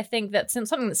 Principally, I think that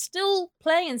something that's still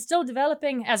playing and still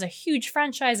developing as a huge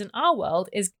franchise in our world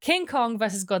is King Kong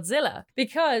versus Godzilla,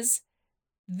 because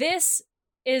this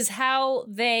is how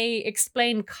they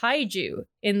explain kaiju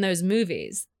in those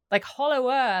movies. Like, Hollow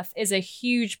Earth is a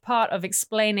huge part of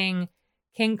explaining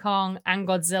King Kong and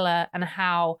Godzilla and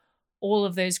how all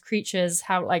of those creatures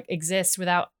exist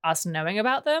without us knowing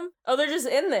about them. Oh, they're just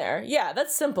in there. Yeah,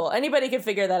 that's simple. Anybody can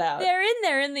figure that out. They're in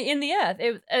there in the earth.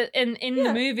 In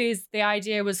the movies, the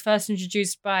idea was first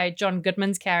introduced by John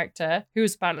Goodman's character, who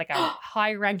was about like a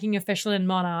high-ranking official in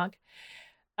Monarch.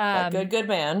 Good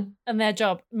man. And their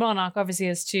job, Monarch, obviously,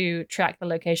 is to track the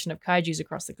location of kaijus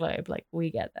across the globe. Like, we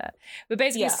get that. But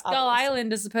basically, Skull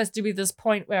Island is supposed to be this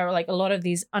point where, like, a lot of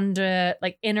these inner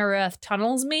Earth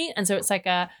tunnels meet. And so it's like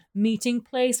a meeting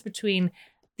place between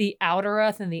the outer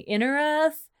Earth and the inner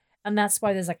Earth. And that's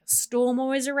why there's, like, a storm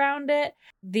always around it.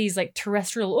 These, like,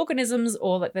 terrestrial organisms,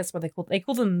 or, like, that's what they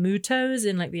call them mutos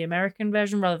in, like, the American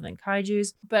version rather than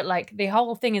kaijus. But, like, the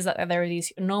whole thing is that there are these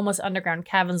enormous underground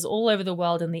caverns all over the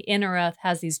world, and the inner Earth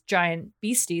has these giant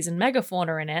beasties and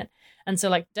megafauna in it. And so,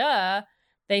 like,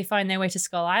 they find their way to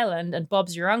Skull Island, and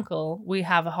Bob's your uncle. We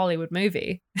have a Hollywood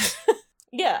movie.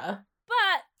 Yeah.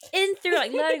 But through,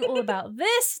 like, learning all about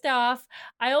this stuff,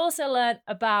 I also learned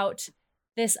about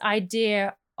this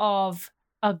idea of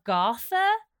Agartha,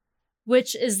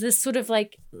 which is this sort of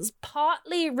like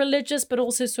partly religious, but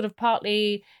also sort of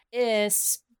partly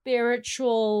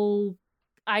spiritual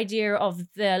idea of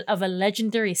a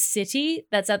legendary city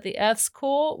that's at the Earth's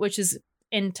core, which is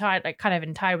entire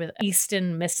with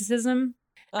Eastern mysticism.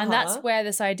 And that's where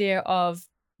this idea of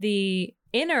the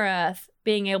inner Earth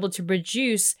being able to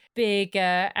produce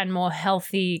bigger and more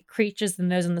healthy creatures than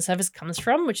those on the surface comes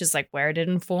from, which is like where it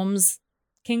informs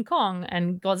King Kong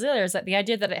and Godzilla, is like the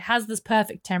idea that it has this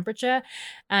perfect temperature,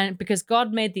 and because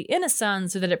God made the inner sun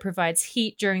so that it provides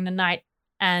heat during the night,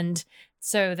 and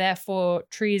so therefore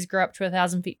trees grow up to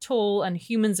 1,000 feet tall and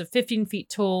humans are 15 feet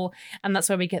tall, and that's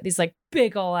where we get these like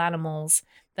big old animals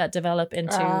that develop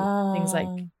into things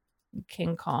like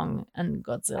King Kong and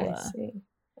Godzilla. I see.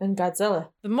 And Godzilla.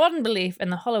 The modern belief in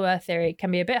the Hollow Earth theory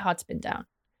can be a bit hard to pin down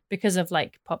because of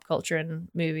like pop culture and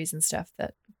movies and stuff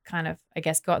that kind of, I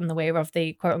guess, got in the way of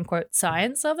the quote unquote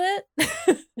science of it.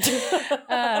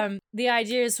 The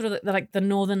idea is sort of like the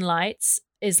Northern Lights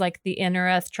is like the inner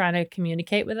Earth trying to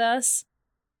communicate with us.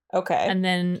 Okay. And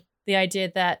then the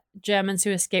idea that Germans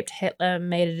who escaped Hitler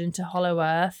made it into Hollow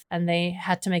Earth and they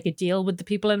had to make a deal with the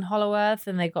people in Hollow Earth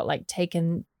and they got like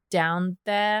taken down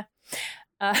there.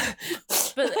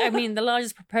 But I mean, the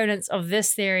largest proponents of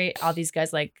this theory are these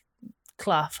guys like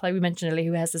Clough, like we mentioned earlier,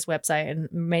 who has this website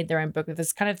and made their own book with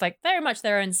this kind of like very much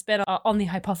their own spin on the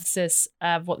hypothesis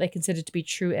of what they consider to be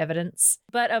true evidence.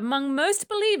 But among most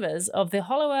believers of the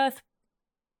Hollow Earth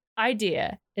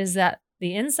idea is that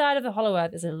the inside of the Hollow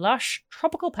Earth is a lush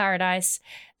tropical paradise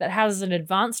that houses an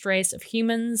advanced race of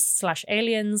humans /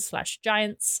 aliens /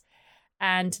 giants.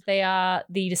 And they are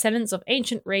the descendants of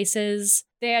ancient races.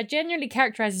 They are generally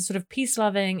characterized as sort of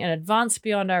peace-loving and advanced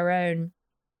beyond our own.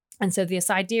 And so this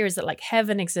idea is that like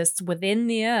heaven exists within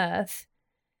the earth.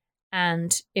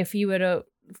 And if you were to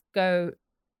go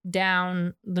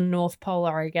down the North Pole,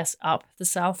 or I guess up the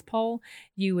South Pole,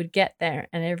 you would get there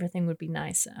and everything would be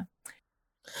nicer.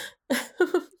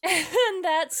 And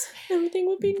everything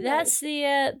would be that's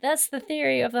the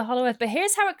theory of the Hollow Earth. But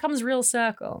here's how it comes real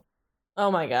circle.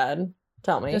 Oh my God.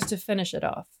 Tell me. Just to finish it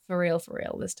off, for real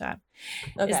this time.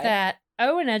 Okay. Is that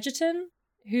Owen Egerton,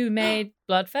 who made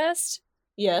Bloodfest,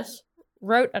 yes,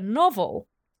 wrote a novel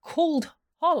called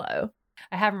Hollow.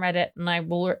 I haven't read it, and I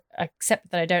will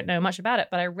accept that I don't know much about it,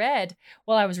 but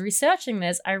while I was researching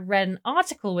this, I read an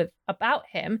article about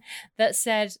him that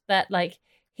said that like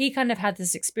he kind of had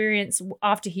this experience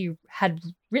after he had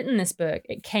written this book.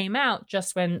 It came out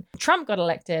just when Trump got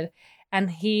elected. And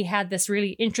he had this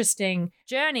really interesting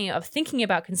journey of thinking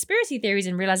about conspiracy theories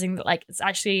and realizing that like it's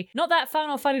actually not that fun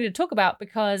or funny to talk about,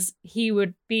 because he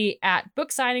would be at book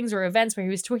signings or events where he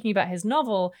was talking about his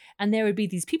novel, and there would be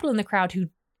these people in the crowd who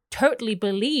totally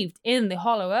believed in the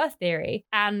Hollow Earth theory.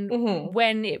 And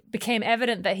when it became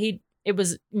evident that he'd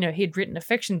written a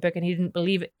fiction book and he didn't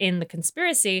believe in the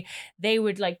conspiracy, they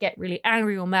would like get really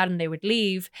angry or mad and they would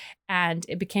leave. And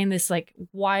it became this like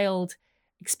wild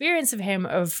experience of him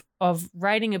of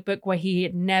writing a book where he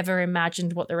had never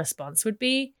imagined what the response would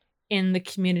be in the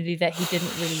community that he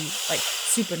didn't really like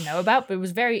super know about, but it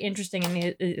was very interesting,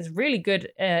 and it's a really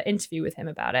good interview with him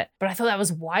about it. But I thought that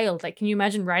was wild. Like, can you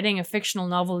imagine writing a fictional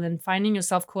novel and finding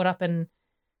yourself caught up in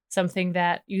something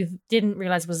that you didn't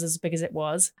realize was as big as it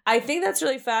was? I think that's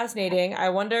really fascinating. I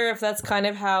wonder if that's kind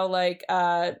of how like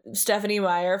Stephenie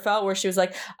Meyer felt, where she was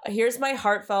like, here's my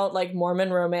heartfelt like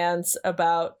Mormon romance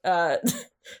about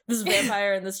this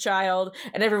vampire and this child,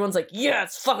 and everyone's like, yeah,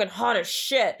 it's fucking hot as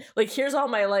shit. Like, here's all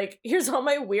my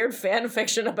weird fan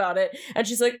fiction about it. And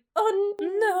she's like, oh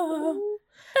no.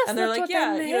 And they're like,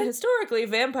 yeah, historically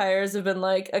vampires have been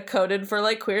like coded for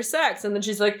like queer sex. And then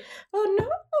she's like, oh no.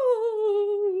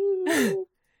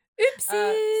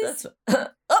 Oopsies.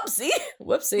 Oopsie.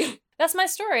 Whoopsie. That's my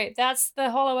story. That's the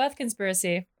Hollow Earth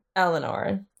conspiracy.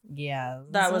 Eleanor. Yeah.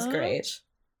 That was great.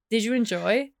 Did you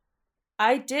enjoy?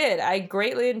 I did. I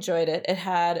greatly enjoyed it. It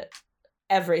had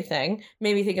everything.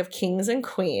 Made me think of Kings and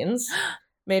Queens.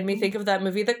 Made me think of that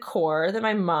movie The Core that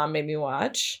my mom made me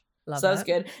watch. That was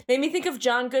good. Made me think of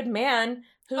John Goodman,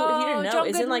 who, if you didn't know,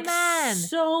 is in like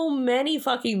so many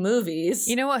fucking movies.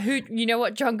 You know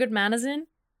what John Goodman is in?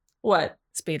 What?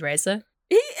 Speed Racer.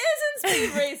 He is in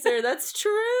Speed Racer. That's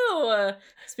true.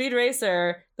 Speed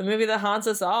Racer, the movie that haunts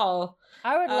us all.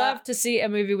 I would love to see a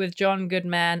movie with John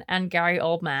Goodman and Gary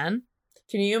Oldman.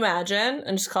 Can you imagine?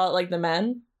 And just call it like The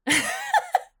Men?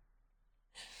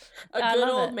 A good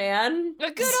old man.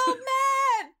 A good old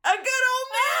man. A good old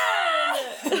man.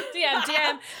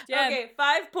 TM. Okay,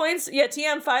 5 points. Yeah,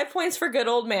 TM, 5 points for good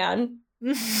old man.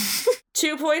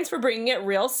 2 points for bringing it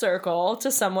real circle to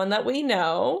someone that we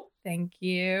know. Thank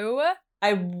you.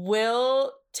 I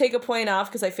will take a point off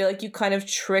because I feel like you kind of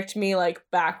tricked me like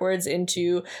backwards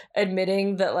into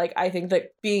admitting that like I think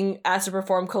that being asked to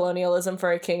perform colonialism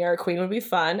for a king or a queen would be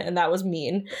fun, and that was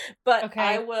mean. But Okay.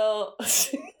 I will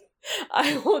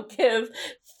I will give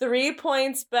 3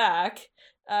 points back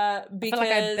because I feel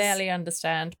like I barely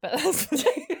understand, but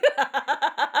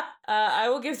I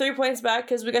will give 3 points back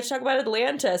because we got to talk about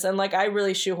Atlantis, and like I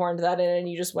really shoehorned that in and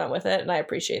you just went with it, and I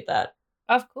appreciate that.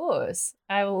 Of course.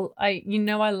 I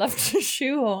love to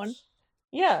shoehorn.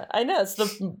 Yeah, I know. It's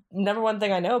the number one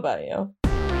thing I know about you.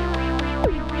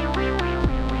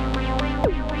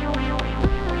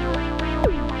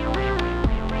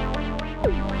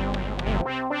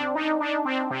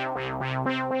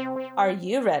 Are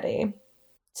you ready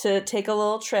to take a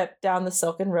little trip down the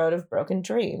silken road of broken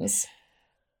dreams?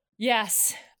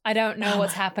 Yes. I don't know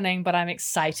what's happening, but I'm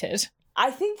excited. I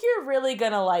think you're really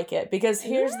gonna like it because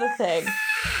here's the thing.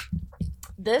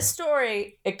 This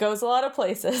story, it goes a lot of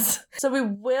places. So we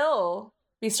will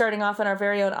be starting off in our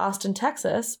very own Austin,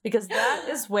 Texas, because that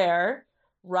is where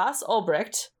Ross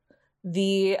Ulbricht,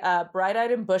 the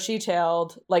bright-eyed and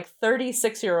bushy-tailed, like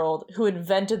 36-year-old who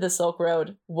invented the Silk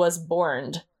Road, was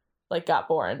born. Like got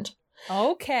born.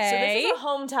 Okay. So this is a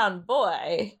hometown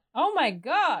boy. Oh my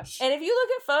gosh. And if you look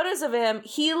at photos of him,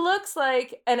 he looks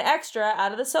like an extra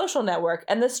out of The Social Network.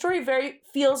 And the story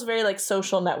feels very like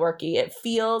Social Network-y. It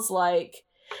feels like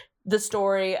the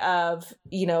story of,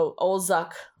 you know, old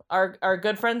Zuck, our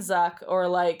good friend Zuck, or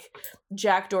like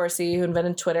Jack Dorsey, who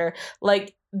invented Twitter.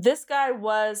 Like this guy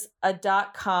was a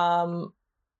 .com,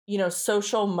 you know,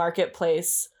 social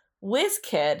marketplace whiz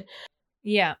kid.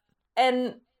 Yeah.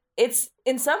 And it's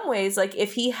in some ways like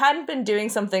if he hadn't been doing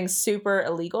something super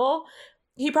illegal,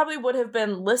 he probably would have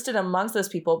been listed amongst those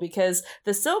people because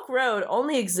the Silk Road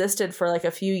only existed for like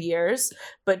a few years.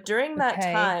 But during that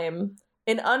time,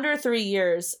 in under 3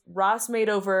 years, Ross made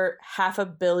over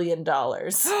 $500 million,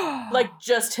 like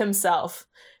just himself.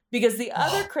 Because the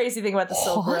other crazy thing about the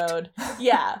Silk Road,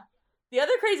 the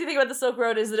other crazy thing about the Silk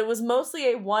Road is that it was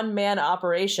mostly a one-man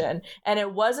operation, and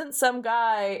it wasn't some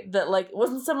guy that like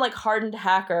wasn't some like hardened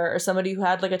hacker or somebody who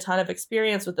had like a ton of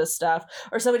experience with this stuff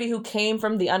or somebody who came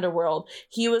from the underworld.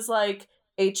 He was like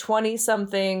a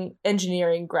 20-something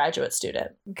engineering graduate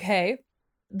student. Okay.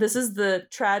 This is the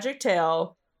tragic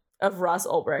tale of Ross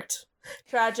Ulbricht.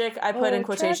 Tragic, I put in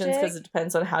quotations because it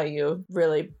depends on how you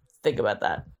really think about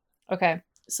that. Okay.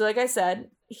 So like I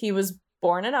said, he was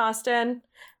born in Austin,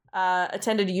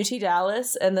 attended UT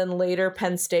Dallas, and then later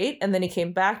Penn State, and then he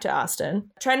came back to Austin,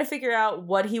 trying to figure out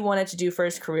what he wanted to do for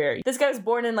his career. This guy was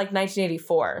born in like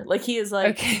 1984. Like he is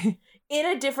like, in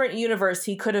a different universe,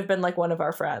 he could have been like one of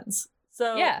our friends.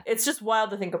 So it's just wild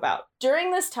to think about.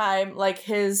 During this time, like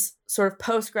his sort of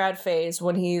post-grad phase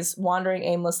when he's wandering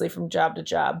aimlessly from job to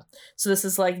job. So this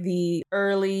is like the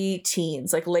early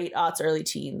teens, like late aughts, early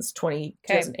teens,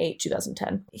 2008,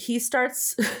 2010. He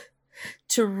starts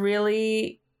to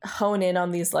really hone in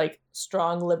on these like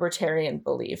strong libertarian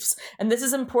beliefs. And this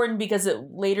is important because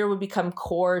it later would become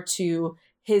core to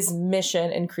his mission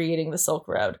in creating the Silk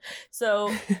Road.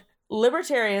 So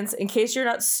libertarians, in case you're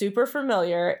not super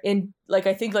familiar, in like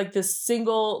I think like the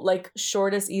single like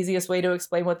shortest, easiest way to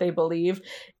explain what they believe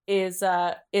is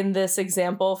in this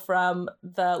example from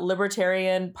the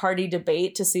Libertarian Party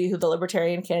debate to see who the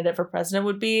Libertarian candidate for president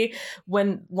would be,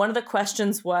 when one of the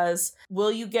questions was,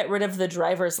 will you get rid of the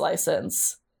driver's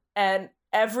license? And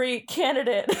every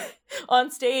candidate on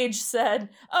stage said,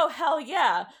 oh, hell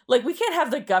yeah. Like, we can't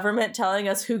have the government telling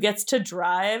us who gets to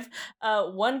drive.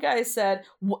 One guy said,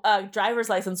 driver's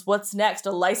license, what's next?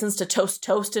 A license to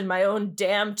toast in my own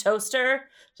damn toaster?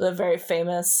 So a very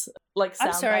famous, like, soundbite.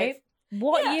 I'm sorry.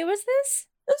 What year was this?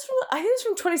 I think it's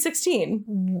from 2016.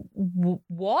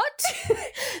 What?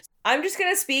 I'm just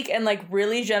going to speak in like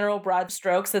really general broad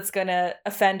strokes that's going to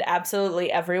offend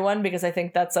absolutely everyone because I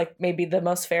think that's like maybe the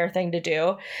most fair thing to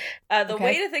do. The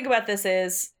way to think about this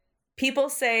is people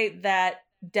say that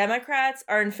Democrats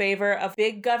are in favor of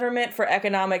big government for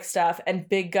economic stuff and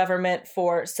big government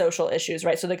for social issues,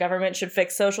 right? So the government should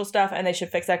fix social stuff and they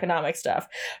should fix economic stuff.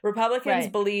 Republicans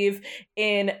believe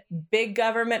in big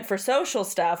government for social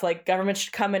stuff, like government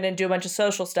should come in and do a bunch of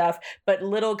social stuff, but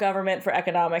little government for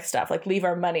economic stuff, like leave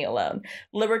our money alone.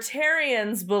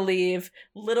 Libertarians believe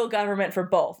little government for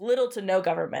both, little to no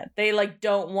government. They like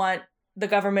don't want the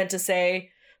government to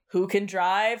say who can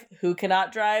drive, who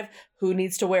cannot drive, who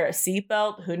needs to wear a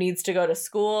seatbelt, who needs to go to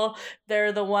school.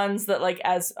 They're the ones that, like,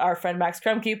 as our friend Max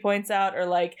Krumke points out, are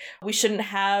like, we shouldn't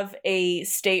have a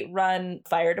state-run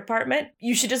fire department.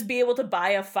 You should just be able to buy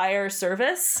a fire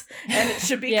service, and it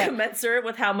should be commensurate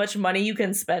with how much money you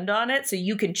can spend on it, so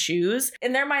you can choose.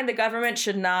 In their mind, the government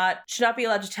should not be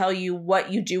allowed to tell you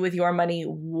what you do with your money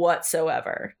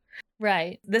whatsoever.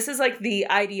 Right. This is like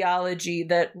the ideology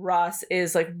that Ross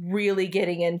is like really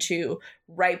getting into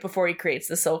right before he creates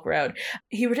the Silk Road.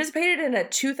 He participated in a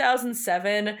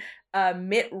 2007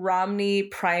 Mitt Romney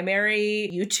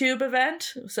primary YouTube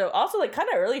event. So also like kind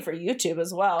of early for YouTube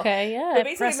as well. Okay, yeah. But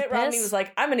basically Mitt Romney was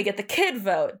like, I'm going to get the kid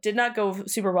vote. Did not go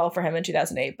super well for him in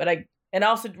 2008, and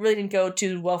also really didn't go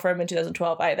too well for him in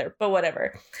 2012 either, but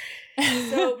whatever.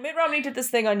 So Mitt Romney did this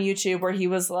thing on YouTube where he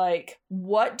was like,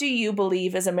 what do you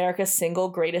believe is America's single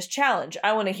greatest challenge?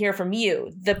 I want to hear from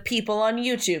you, the people on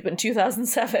YouTube, in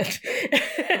 2007.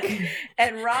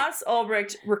 And Ross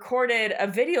Ulbricht recorded a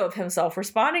video of himself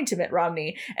responding to Mitt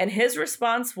Romney. And his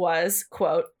response was,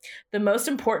 quote, the most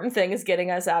important thing is getting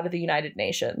us out of the United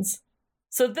Nations.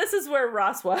 So this is where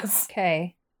Ross was.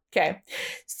 Okay.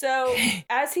 So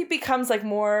as he becomes like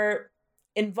more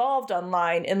involved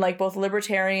online in like both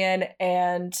libertarian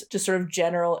and just sort of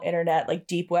general internet, like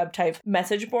deep web type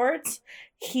message boards,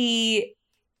 he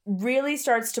really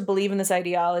starts to believe in this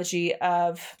ideology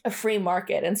of a free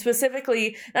market, and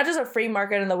specifically not just a free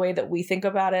market in the way that we think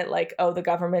about it, like, oh, the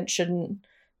government shouldn't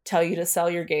tell you to sell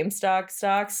your GameStop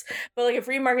stocks, but like a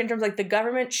free market in terms of like the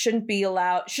government shouldn't be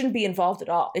involved at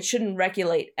all. It shouldn't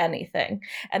regulate anything.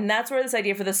 And that's where this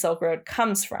idea for the Silk Road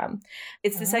comes from.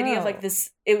 It's this idea of like this,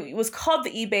 it was called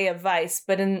the eBay of Vice,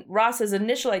 but in Ross's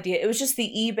initial idea, it was just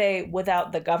the eBay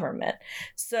without the government.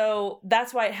 So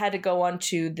that's why it had to go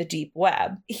onto the deep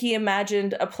web. He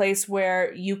imagined a place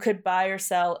where you could buy or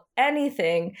sell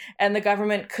anything and the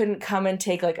government couldn't come and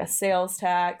take like a sales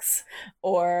tax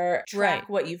or track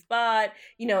what you've bought.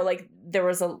 You know, like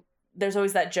there's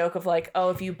always that joke of like,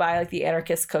 oh, if you buy like the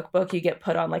Anarchist Cookbook, you get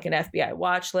put on like an FBI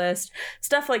watch list,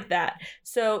 stuff like that.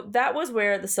 So that was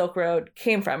where the Silk Road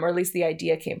came from, or at least the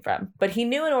idea came from. But he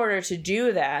knew in order to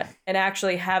do that and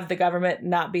actually have the government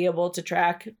not be able to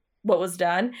track what was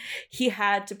done, he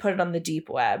had to put it on the deep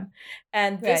web.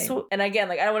 And and again,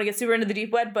 like, I don't want to get super into the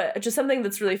deep web, but just something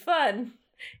that's really fun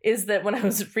is that when I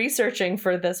was researching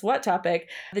for this What topic,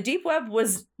 the deep web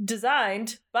was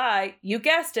designed by, you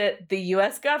guessed it, the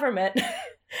US government.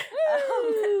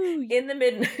 In the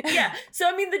mid so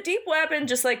I mean the deep web in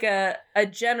just like a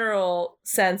general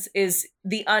sense is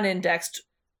the unindexed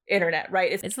internet,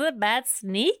 right? It's the bad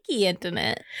sneaky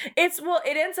internet.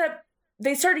 It ends up,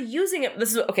 they started using it.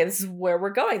 This is where we're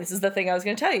going. This is the thing I was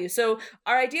going to tell you. So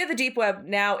our idea of the deep web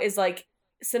now is like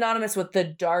synonymous with the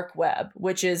dark web,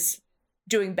 which is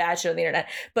doing bad shit on the internet.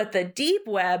 But the deep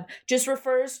web just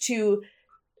refers to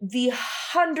the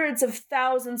hundreds of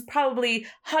thousands, probably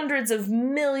hundreds and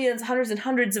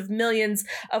hundreds of millions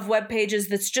of web pages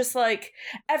that's just like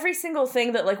every single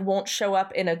thing that like won't show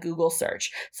up in a Google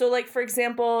search. So like, for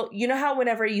example, you know how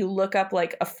whenever you look up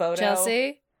like a photo.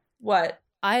 Chelsea? What?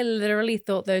 I literally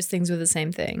thought those things were the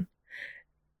same thing.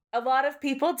 A lot of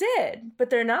people did, but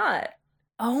they're not.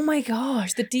 Oh my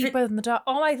gosh, the deep web and the dark.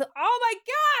 Oh my god.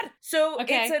 So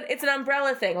it's an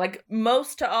umbrella thing. Like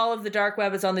most to all of the dark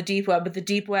web is on the deep web, but the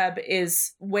deep web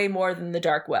is way more than the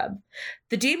dark web.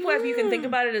 The deep web, you can think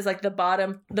about it as like the part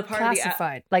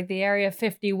classified, like the area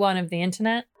 51 of the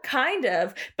internet. Kind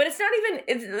of, but it's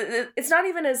not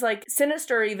even as like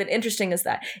sinister or even interesting as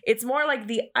that. It's more like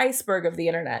the iceberg of the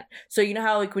internet. So you know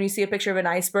how like when you see a picture of an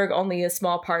iceberg, only a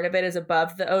small part of it is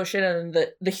above the ocean and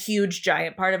the huge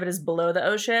giant part of it is below the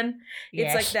ocean?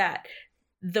 It's like that.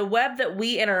 The web that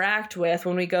we interact with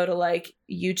when we go to like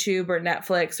YouTube or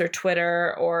Netflix or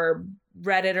Twitter or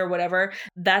Reddit or whatever,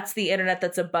 that's the internet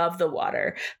that's above the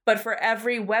water. But for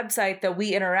every website that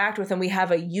we interact with and we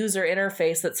have a user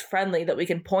interface that's friendly that we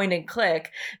can point and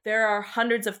click, there are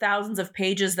hundreds of thousands of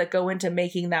pages that go into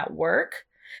making that work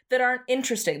that aren't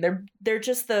interesting. They're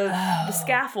just the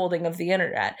scaffolding of the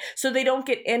internet. So they don't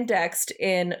get indexed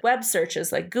in web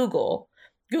searches like Google.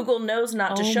 Google knows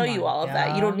not to show you all of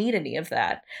that. You don't need any of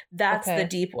that. That's the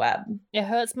deep web. It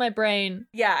hurts my brain.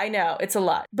 Yeah, I know. It's a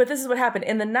lot. But this is what happened.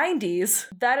 In the 90s,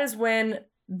 that is when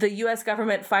the US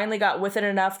government finally got with it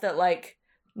enough that like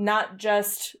not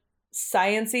just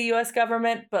science-y US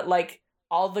government, but like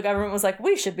all the government was like,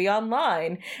 we should be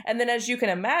online. And then, as you can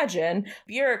imagine,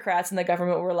 bureaucrats in the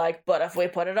government were like, but if we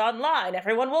put it online,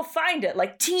 everyone will find it.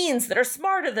 Like teens that are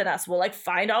smarter than us will like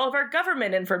find all of our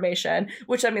government information,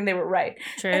 which, I mean, they were right.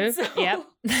 True. So, yep.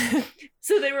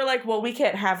 So they were like, well, we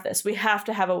can't have this. We have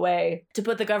to have a way to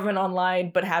put the government online,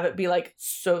 but have it be like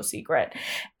so secret.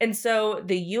 And so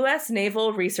the US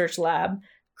Naval Research Lab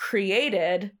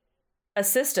created a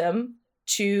system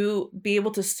to be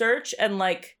able to search and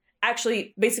like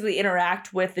actually basically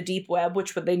interact with the deep web,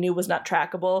 which what they knew was not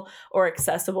trackable or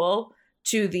accessible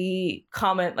to the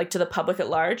to the public at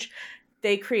large.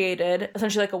 They created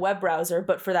essentially like a web browser,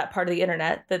 but for that part of the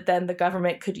internet that then the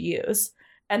government could use.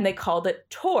 And they called it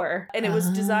Tor. And it was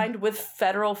designed with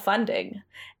federal funding.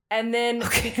 And then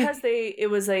because it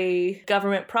was a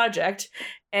government project,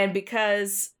 and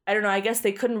because, I don't know, I guess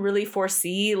they couldn't really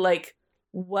foresee like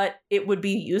what it would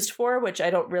be used for, which I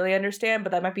don't really understand,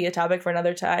 but that might be a topic for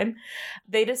another time.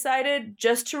 They decided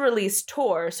just to release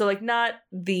Tor. So like not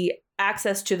the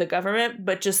access to the government,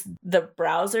 but just the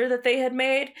browser that they had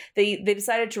made. They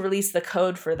decided to release the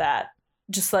code for that,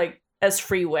 just like as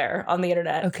freeware on the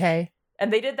internet. Okay.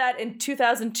 And they did that in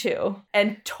 2002.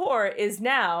 And Tor is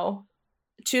now,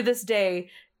 to this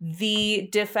day, the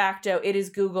de facto, it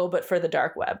is Google, but for the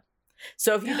dark web.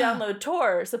 So if you download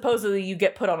Tor, supposedly you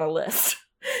get put on a list.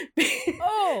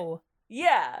 Oh.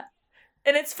 Yeah.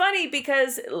 And it's funny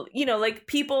because, you know, like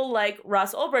people like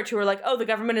Ross Ulbricht who are like, oh, the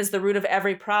government is the root of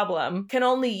every problem, can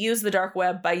only use the dark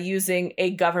web by using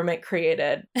a government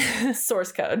created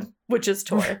source code, which is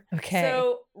Tor. Okay.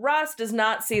 So Ross does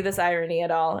not see this irony at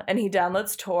all. And he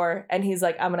downloads Tor and he's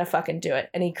like, I'm going to fucking do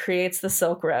it. And he creates the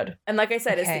Silk Road. And like I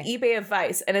said, it's the eBay of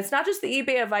Vice. And it's not just the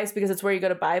eBay of Vice because it's where you go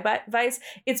to buy Vice.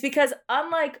 It's because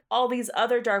unlike all these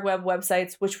other dark web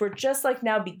websites, which were just like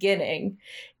now beginning,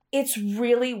 it's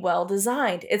really well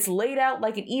designed. It's laid out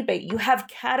like an eBay. You have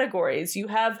categories. You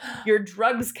have your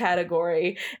drugs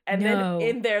category. And then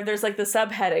in there's like the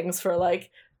subheadings for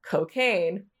like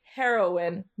cocaine,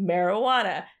 heroin,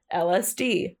 marijuana,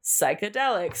 LSD,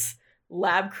 psychedelics,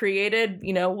 lab created,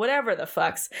 you know, whatever the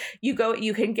fucks. You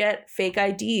can get fake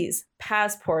IDs,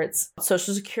 passports,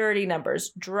 social security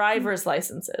numbers, driver's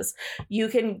licenses. You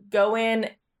can go in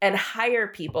and hire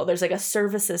people. There's like a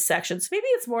services section. So maybe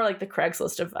it's more like the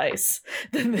Craigslist of Vice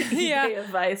than the eBay of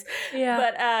Vice. Yeah.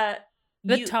 But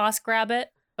the TaskRabbit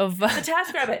of the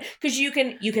TaskRabbit, because you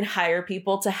can hire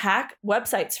people to hack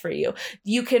websites for you.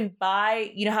 You can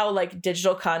buy, you know how like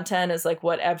digital content is like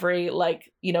what every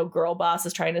like, you know, girl boss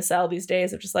is trying to sell these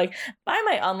days of just like, buy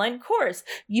my online course.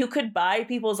 You could buy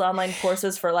people's online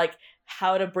courses for like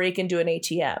how to break into an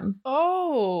ATM.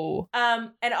 Oh.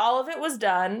 And all of it was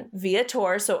done via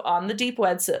Tor, so on the deep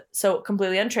web, so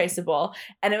completely untraceable.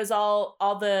 And it was all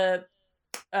the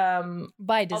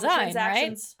by design,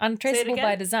 right? Untraceable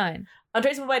by design.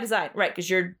 Untraceable by design, right? Because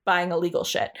you're buying illegal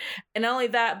shit. And not only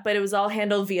that, but it was all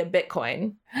handled via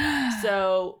Bitcoin.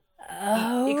 So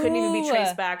it couldn't even be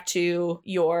traced back to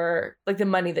your like the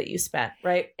money that you spent,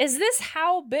 right? Is this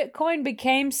how Bitcoin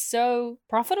became so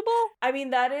profitable? I mean,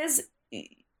 that is.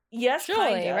 Yes,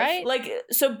 surely, kind of. Right? Like,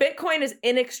 so Bitcoin is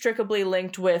inextricably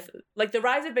linked with, like, the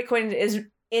rise of Bitcoin is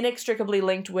inextricably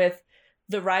linked with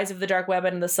the rise of the dark web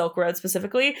and the Silk Road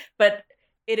specifically, but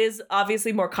it is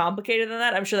obviously more complicated than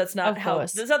that. I'm sure that's not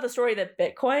that's not the story that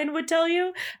Bitcoin would tell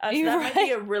you. So that might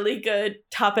be a really good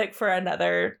topic for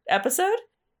another episode.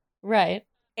 Right.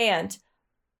 And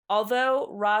although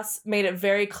Ross made it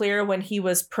very clear when he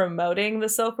was promoting the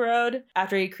Silk Road,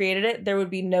 after he created it, there would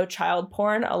be no child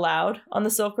porn allowed on the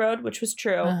Silk Road, which was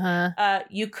true.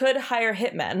 You could hire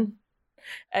hitmen,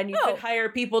 and you could hire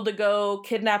people to go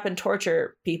kidnap and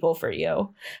torture people for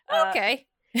you. Okay.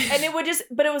 And it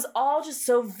was all just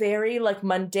so very like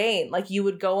mundane. Like you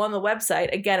would go on the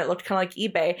website, again, it looked kind of like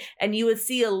eBay, and you would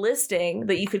see a listing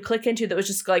that you could click into that was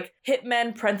just like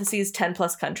hitmen parentheses 10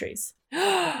 plus countries.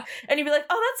 And you'd be like,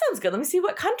 oh, that sounds good. Let me see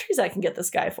what countries I can get this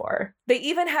guy for. They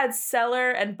even had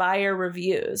seller and buyer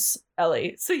reviews,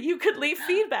 Ellie. So you could leave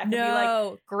feedback and be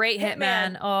like, great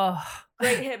hitman. Oh,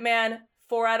 great hitman.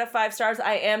 4 out of 5 stars.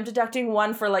 I am deducting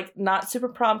 1 for like not super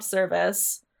prompt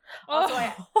service. Also,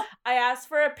 I asked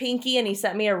for a pinky and he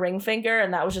sent me a ring finger,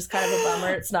 and that was just kind of a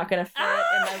bummer. It's not going to fit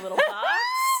in my little box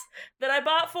that I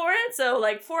bought for it. So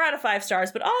like 4 out of 5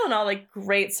 stars, but all in all, like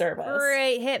great service.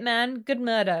 Great hitman. Good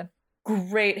murder.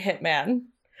 Great hitman.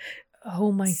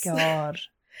 Oh my God.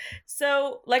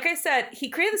 So, like I said, he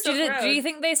created the Silk Road. Do you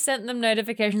think they sent them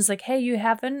notifications like, hey, you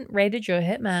haven't rated your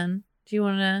hitman? Do you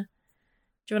want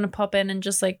to pop in and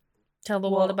just like tell the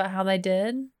world about how they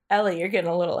did? Ellie, you're getting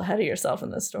a little ahead of yourself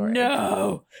in this story.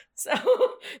 No. So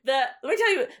Let me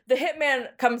tell you, the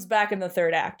hitman comes back in the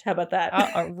third act. How about that?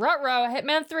 Ruh-roh,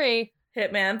 Hitman 3.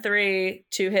 Hitman 3,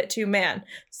 2 hit 2 man.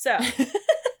 So,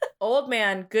 old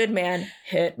man, good man,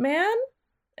 hitman?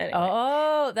 Anyway,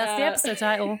 oh, that's the episode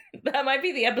title. That might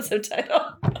be the episode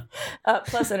title.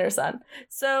 Plus Inner Son.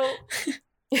 So,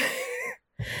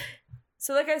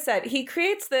 so like I said, he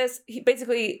creates this, he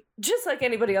basically, just like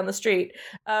anybody on the street,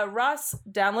 Ross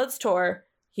downloads Tor,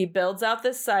 he builds out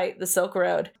this site, the Silk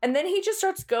Road, and then he just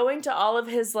starts going to all of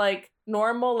his like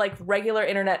normal, like regular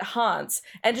internet haunts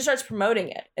and just starts promoting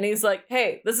it. And he's like,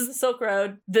 hey, this is the Silk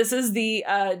Road. This is the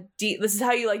this is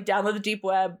how you like download the deep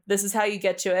web. This is how you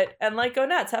get to it. And like, go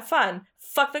nuts, have fun.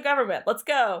 Fuck the government. Let's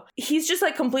go. He's just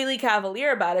like completely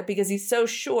cavalier about it because he's so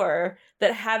sure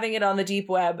that having it on the deep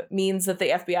web means that the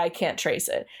FBI can't trace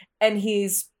it. And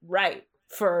he's right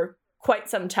for quite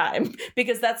some time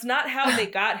because that's not how they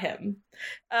got him.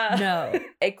 No.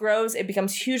 It grows, it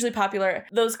becomes hugely popular.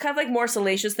 Those kind of like more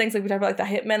salacious things, like we talked about, like the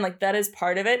hitmen, like that is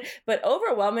part of it. But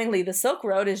overwhelmingly, the Silk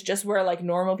Road is just where like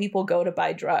normal people go to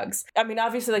buy drugs. I mean,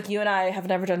 obviously, like you and I have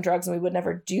never done drugs and we would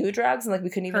never do drugs. And like we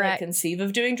couldn't even like, conceive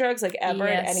of doing drugs like ever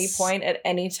at any point, at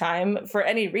any time, for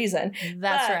any reason.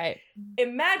 That's right.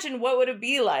 Imagine what would it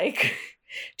be like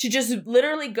to just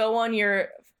literally go on your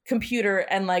computer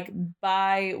and like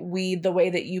buy weed the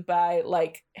way that you buy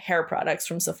like hair products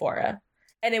from Sephora,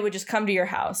 and it would just come to your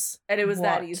house, and it was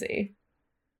that easy.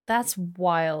 That's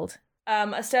wild.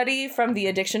 A study from the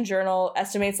Addiction Journal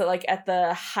estimates that like at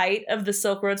the height of the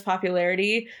Silk Road's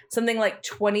popularity, something like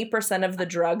 20% of the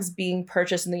drugs being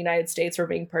purchased in the United States were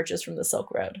being purchased from the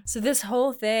Silk Road. So this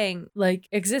whole thing, like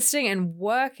existing and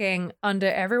working under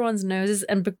everyone's noses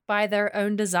and by their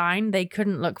own design, they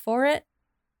couldn't look for it.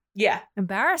 Yeah.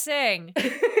 Embarrassing.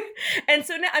 And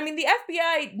so now, I mean, the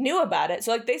FBI knew about it.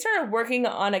 So like they started working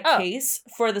on a case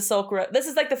for the Silk Road. This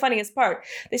is like the funniest part.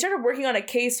 They started working on a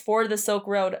case for the Silk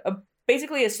Road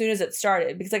basically as soon as it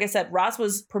started. Because like I said, Ross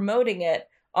was promoting it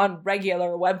on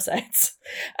regular websites.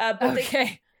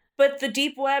 But the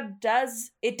deep web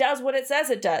does what it says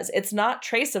it does. It's not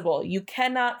traceable. You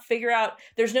cannot figure out,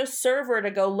 there's no server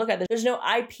to go look at. There's no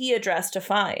IP address to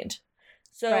find.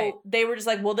 So they were just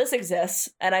like, well, this exists,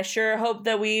 and I sure hope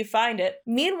that we find it.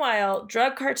 Meanwhile,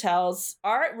 drug cartels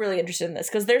aren't really interested in this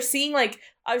because they're seeing, like,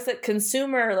 obviously,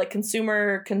 consumer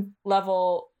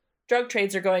level drug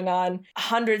trades are going on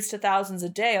hundreds to thousands a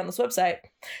day on this website.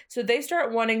 So they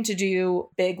start wanting to do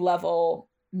big level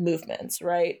movements,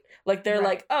 right? Like they're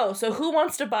like, oh, so who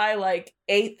wants to buy like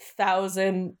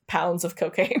 8,000 pounds of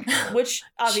cocaine? Which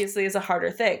obviously is a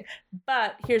harder thing.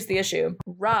 But here's the issue.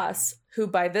 Ross, who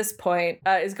by this point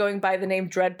is going by the name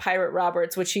Dread Pirate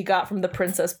Roberts, which he got from The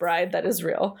Princess Bride, that is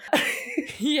real.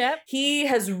 Yep. He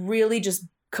has really just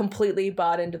completely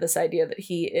bought into this idea that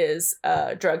he is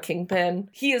a drug kingpin.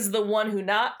 He is the one who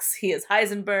knocks. He is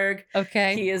Heisenberg.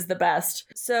 Okay. He is the best.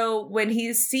 So when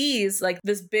he sees like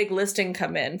this big listing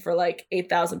come in for like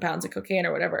 8,000 pounds of cocaine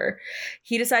or whatever,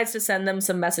 he decides to send them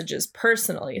some messages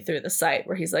personally through the site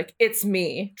where he's like, it's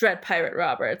me, Dread Pirate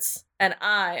Roberts, and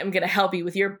I am going to help you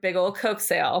with your big old coke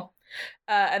sale.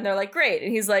 And they're like, great.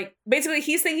 And he's like, basically,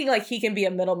 he's thinking like he can be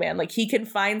a middleman. Like he can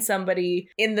find somebody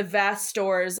in the vast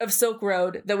stores of Silk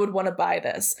Road that would want to buy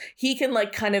this. He can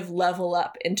like kind of level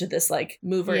up into this like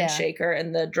mover and shaker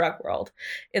in the drug world,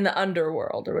 in the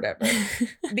underworld or whatever.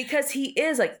 Because he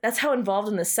is like, that's how involved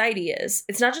in the site he is.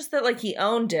 It's not just that like he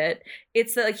owned it.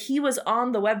 It's that like he was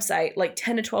on the website like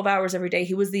 10 to 12 hours every day.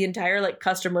 He was the entire like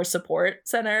customer support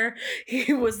center.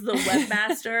 He was the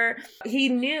webmaster. He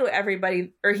knew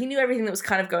everybody, or he knew everything that was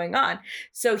kind of going on.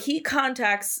 So he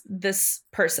contacts this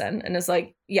person and is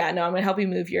like, yeah, no, I'm going to help you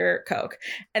move your coke.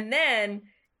 And then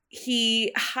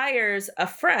he hires a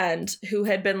friend who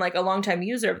had been like a longtime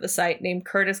user of the site named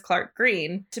Curtis Clark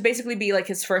Green to basically be like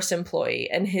his first employee.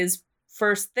 And his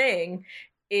first thing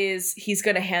is he's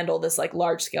going to handle this like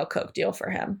large scale coke deal for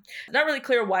him. Not really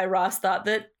clear why Ross thought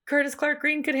that Curtis Clark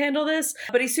Green could handle this,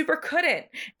 but he super couldn't.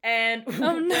 And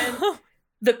when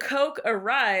the coke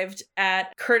arrived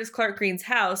at Curtis Clark Green's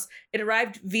house, it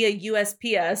arrived via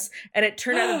USPS, and it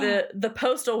turned out that the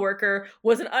postal worker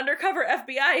was an undercover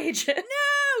FBI agent.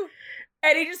 No!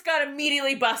 And he just got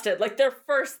immediately busted. Like their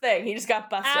first thing, he just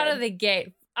got busted. Out of the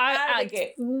gate. Out of the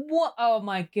gate. What? Oh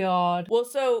my God. Well,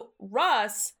 so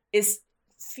Ross is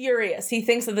furious. He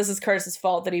thinks that this is Curtis's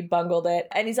fault, that he bungled it.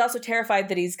 And he's also terrified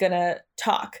that he's going to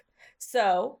talk.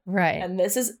 So, and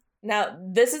this is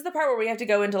the part where we have to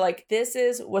go into like, this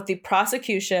is what the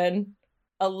prosecution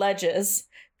alleges.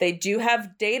 They do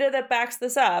have data that backs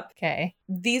this up. Okay.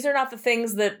 These are not the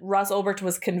things that Ross Ulbricht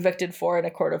was convicted for in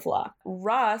a court of law.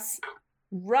 Ross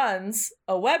runs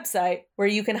a website where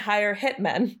you can hire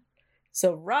hitmen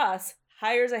So Ross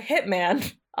hires a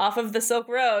hitman off of the Silk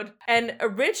Road. And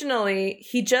originally,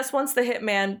 he just wants the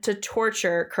hitman to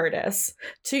torture Curtis,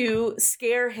 to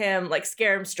scare him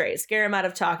straight, scare him out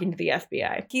of talking to the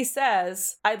FBI. He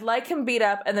says, I'd like him beat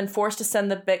up and then forced to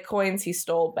send the bitcoins he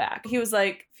stole back. He was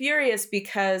like furious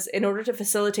because in order to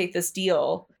facilitate this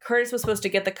deal, Curtis was supposed to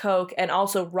get the coke, and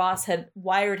also Ross had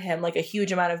wired him like a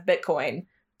huge amount of bitcoin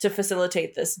to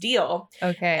facilitate this deal.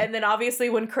 Okay. And then obviously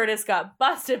when Curtis got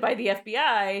busted by the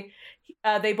FBI,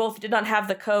 they both did not have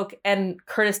the coke, and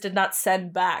Curtis did not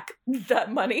send back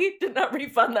that money, did not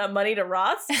refund that money to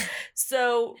Ross.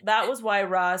 So that was why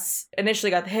Ross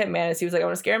initially got the hitman, is he was like, I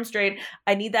want to scare him straight.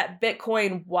 I need that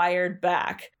Bitcoin wired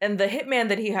back. And the hitman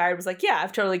that he hired was like, yeah,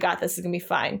 I've totally got this. It's going to be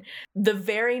fine. The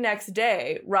very next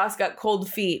day, Ross got cold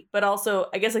feet, but also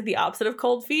I guess like the opposite of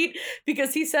cold feet,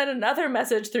 because he sent another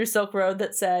message through Silk Road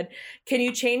that said, can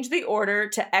you change the order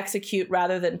to execute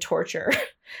rather than torture?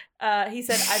 He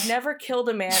said, I've never killed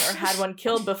a man or had one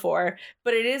killed before,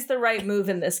 but it is the right move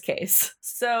in this case.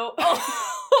 So,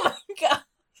 oh my God.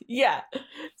 Yeah.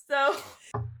 So,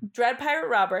 Dread Pirate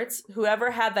Roberts,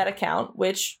 whoever had that account,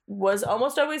 which was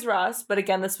almost always Ross, but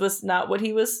again, this was not what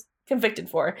he was convicted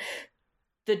for.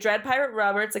 The Dread Pirate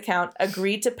Roberts account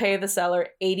agreed to pay the seller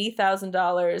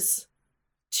 $80,000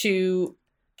 to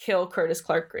kill Curtis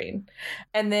Clark Green.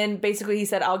 And then basically he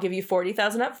said, I'll give you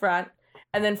 $40,000 up front,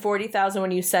 and then $40,000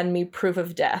 when you send me proof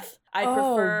of death. I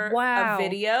prefer a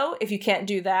video. If you can't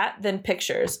do that, then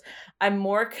pictures. I'm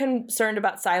more concerned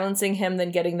about silencing him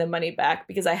than getting the money back,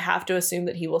 because I have to assume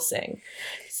that he will sing.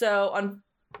 So on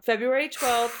February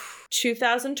 12th,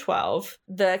 2012,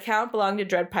 the account belonged to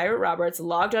Dread Pirate Roberts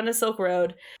logged onto Silk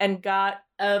Road and got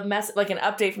a mess, like an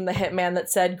update from the hitman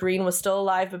that said Green was still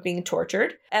alive but being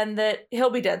tortured, and that he'll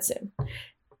be dead soon.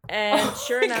 And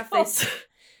sure enough,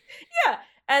 yeah.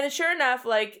 And sure enough,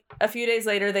 like a few days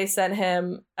later, they sent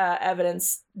him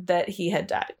evidence that he had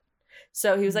died.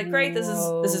 So he was like, "Great, this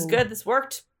is good. This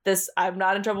worked. I'm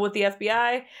not in trouble with the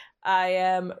FBI. I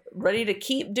am ready to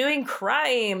keep doing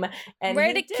crime." And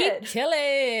ready to keep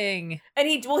killing. And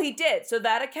he did. So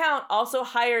that account also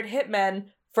hired hitmen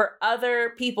for other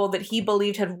people that he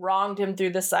believed had wronged him through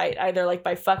the site, either like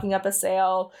by fucking up a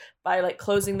sale, by like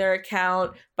closing their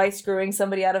account, by screwing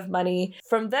somebody out of money.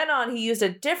 From then on, he used a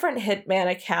different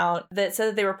hitman account that said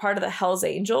that they were part of the Hells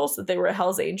Angels, that they were a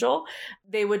Hells Angel.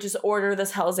 They would just order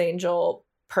this Hells Angel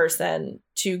person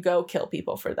to go kill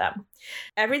people for them.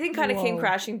 Everything kind of came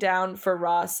crashing down for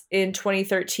Ross in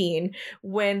 2013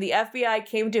 when the FBI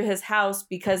came to his house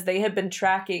because they had been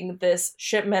tracking this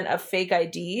shipment of fake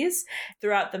IDs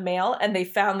throughout the mail, and they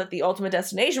found that the ultimate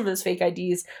destination for those fake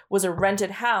IDs was a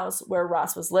rented house where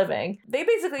Ross was living. They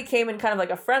basically came in kind of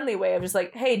like a friendly way of just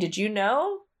like, hey, did you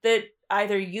know that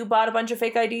either you bought a bunch of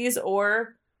fake IDs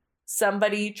or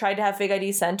somebody tried to have fake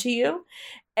IDs sent to you?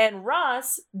 And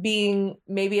Ross, being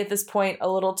maybe at this point a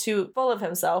little too full of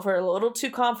himself or a little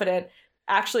too confident,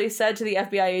 actually said to the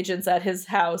FBI agents at his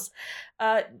house,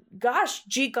 gosh,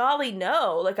 gee golly,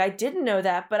 no, like I didn't know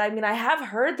that, but I mean, I have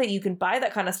heard that you can buy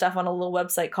that kind of stuff on a little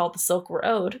website called the Silk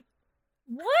Road.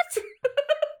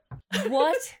 What?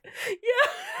 What?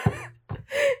 Yeah.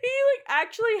 He like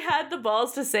actually had the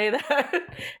balls to say that,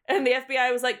 and the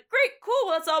FBI was like, great,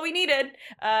 cool, that's all we needed.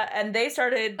 And they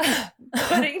started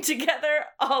putting together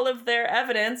all of their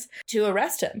evidence to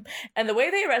arrest him. And the way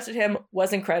they arrested him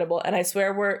was incredible, and I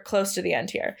swear we're close to the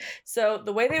end here. So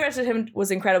the way they arrested him was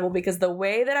incredible because the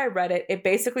way that I read it, it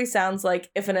basically sounds like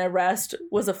if an arrest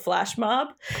was a flash mob.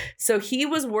 So he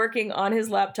was working on his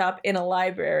laptop in a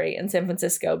library in San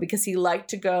Francisco because he liked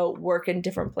to go work in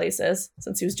different places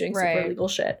since he was doing super illegal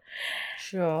shit.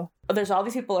 Sure. There's all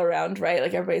these people around, right?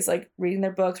 Like everybody's like reading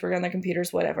their books, working on their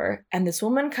computers, whatever. And this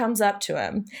woman comes up to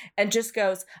him and just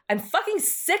goes, I'm fucking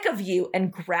sick of you,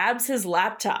 and grabs his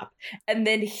laptop. And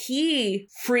then he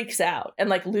freaks out and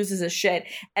like loses his shit.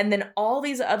 And then all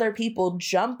these other people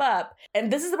jump up.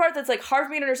 And this is the part that's like hard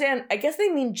for me to understand. I guess they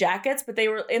mean jackets, but they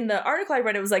were in the article I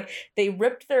read, it was like they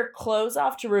ripped their clothes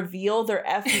off to reveal their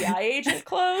FBI agent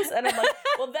clothes. And I'm like,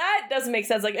 well, that doesn't make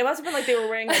sense. Like it must have been like they were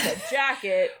wearing like a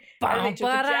jacket. And they took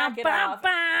the jacket off.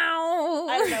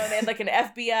 I don't know, they had like an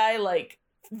FBI like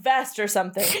vest or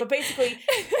something. But basically,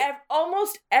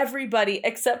 almost everybody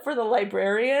except for the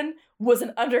librarian was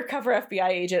an undercover FBI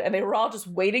agent, and they were all just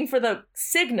waiting for the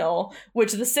signal,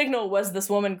 which the signal was this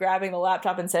woman grabbing the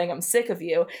laptop and saying, I'm sick of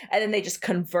you. And then they just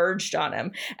converged on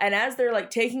him. And as they're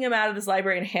like taking him out of this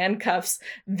library in handcuffs,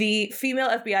 the female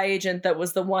FBI agent that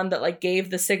was the one that like gave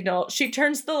the signal, she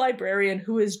turns to the librarian,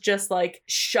 who is just like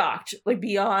shocked, like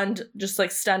beyond just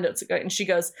like stunned. And she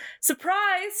goes,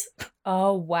 surprise.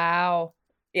 Oh, wow.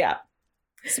 Yeah.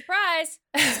 Surprise!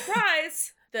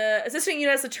 Surprise! The assistant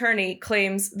U.S. attorney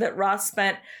claims that Ross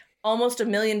spent almost $1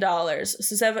 million, so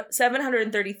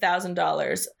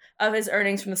 $730,000 of his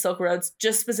earnings from the Silk Roads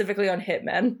just specifically on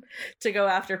hitmen to go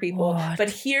after people. What? But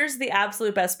here's the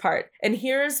absolute best part. And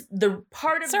here's the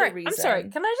part of the reason. I'm sorry.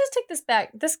 Can I just take this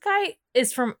back? This guy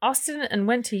is from Austin and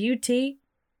went to UT.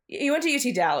 He went to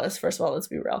UT Dallas, first of all, let's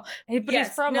be real. But he's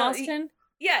from Austin?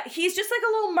 He's just like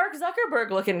a little Mark Zuckerberg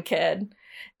looking kid.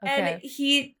 Okay. And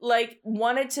he like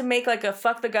wanted to make like a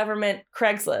fuck the government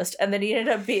Craigslist, and then he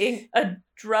ended up being a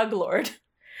drug lord.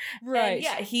 Right.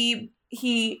 And he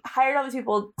hired all these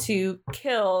people to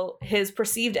kill his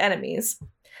perceived enemies.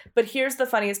 But here's the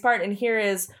funniest part, and here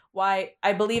is why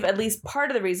I believe at least part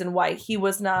of the reason why he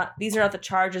was not, these are not the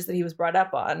charges that he was brought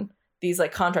up on, these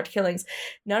like contract killings.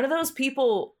 None of those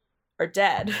people are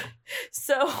dead.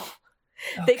 So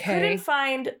they couldn't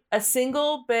find a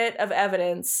single bit of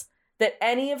evidence that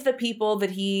any of the people that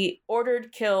he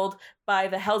ordered killed by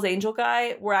the Hell's Angel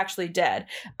guy were actually dead.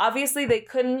 Obviously, they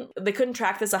couldn't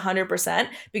track this 100%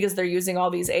 because they're using all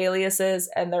these aliases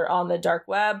and they're on the dark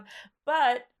web.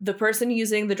 But the person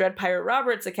using the Dread Pirate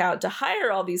Roberts account to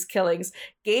hire all these killings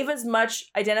gave as much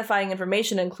identifying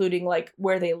information, including like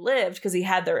where they lived, because he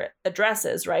had their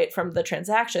addresses, right, from the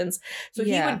transactions. So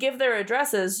he would give their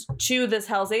addresses to this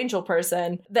Hell's Angel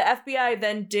person. The FBI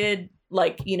then did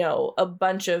like, you know, a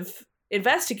bunch of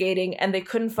investigating, and they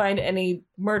couldn't find any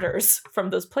murders from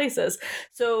those places.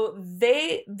 So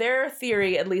their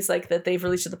theory, at least like that they've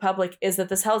released to the public, is that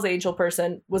this Hell's Angel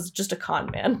person was just a con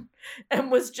man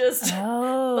and was just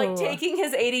like taking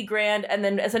his 80 grand and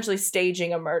then essentially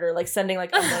staging a murder, like sending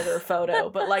like a murder photo,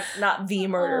 but like not the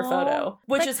murder photo,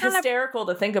 which is hysterical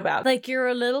to think about. Like you're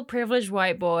a little privileged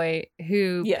white boy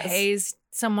who pays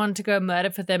someone to go murder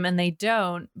for them and they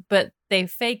don't, but they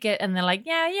fake it and they're like,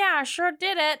 yeah, I sure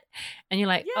did it. And you're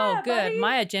like, oh, good, buddy.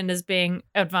 My agenda's being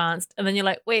advanced. And then you're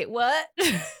like, wait, what?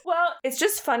 Well, it's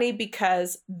just funny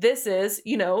because this is,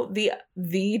 you know,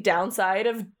 the downside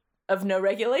of no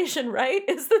regulation, right?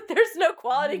 Is that there's no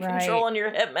quality control on your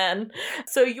hitmen.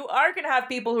 So you are going to have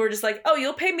people who are just like, oh,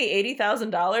 you'll pay me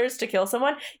 $80,000 to kill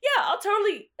someone? Yeah, I'll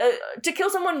totally, to kill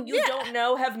someone you don't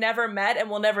know, have never met, and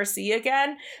will never see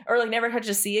again, or like never had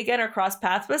to see again or cross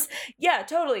paths with. Yeah,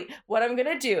 totally. What I'm going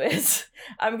to do is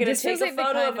I'm going to take a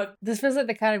photo of a... This feels like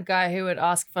the kind of guy who would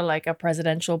ask for like a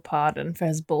presidential pardon for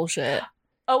his bullshit.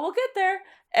 Oh, we'll get there.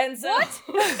 And so... What?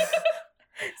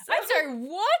 I'm sorry,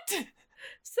 what?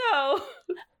 So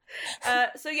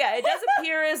yeah, it does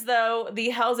appear as though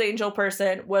the Hell's Angel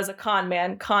person was a con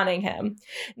man conning him.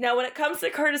 Now, when it comes to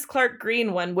Curtis Clark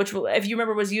Green one, which, if you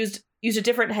remember, was used a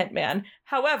different hitman.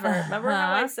 However, remember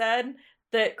how I said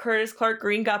that Curtis Clark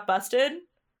Green got busted?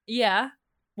 Yeah.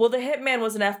 Well, the hitman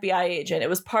was an FBI agent. It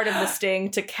was part of the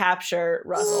sting to capture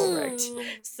Ross Ulbricht.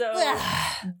 So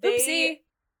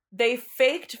they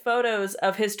faked photos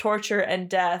of his torture and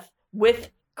death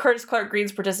with Curtis Clark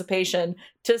Green's participation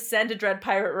to send to Dread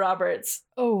Pirate Roberts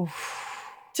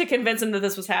to convince him that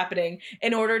this was happening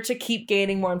in order to keep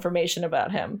gaining more information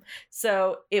about him.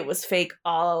 So it was fake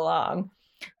all along.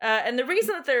 And the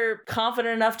reason that they're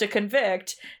confident enough to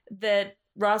convict that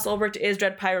Ross Ulbricht is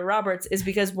Dread Pirate Roberts is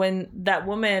because when that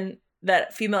woman,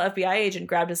 that female FBI agent,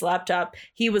 grabbed his laptop,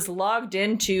 he was logged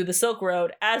into the Silk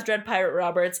Road as Dread Pirate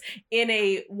Roberts in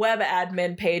a web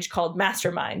admin page called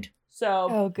Mastermind. So,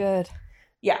 oh, good.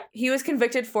 Yeah, he was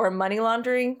convicted for money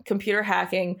laundering, computer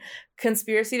hacking,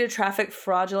 conspiracy to traffic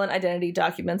fraudulent identity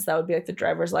documents. That would be like the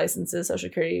driver's licenses, social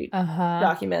security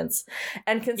documents,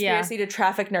 and conspiracy to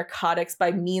traffic narcotics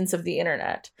by means of the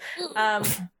internet.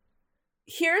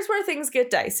 Here's where things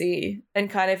get dicey and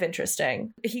kind of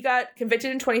interesting. He got convicted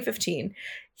in 2015.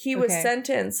 He was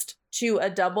sentenced to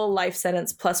a double life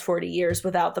sentence plus 40 years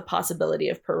without the possibility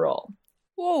of parole.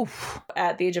 Whoa.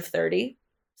 At the age of 30.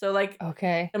 So, like,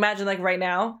 imagine, like, right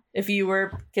now, if you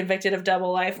were convicted of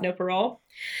double life, no parole.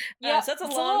 Yeah, so that's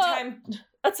a long time.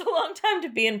 That's a long time to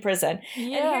be in prison.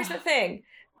 Yeah. And here's the thing.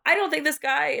 I don't think this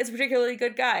guy is a particularly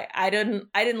good guy. I didn't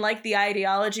like the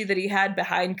ideology that he had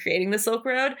behind creating the Silk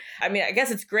Road. I mean, I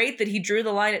guess it's great that he drew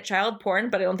the line at child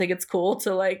porn, but I don't think it's cool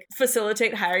to, like,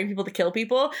 facilitate hiring people to kill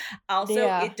people.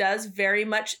 Also, it does very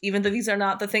much, even though these are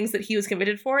not the things that he was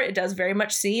convicted for, it does very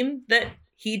much seem that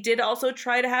he did also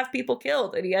try to have people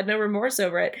killed, and he had no remorse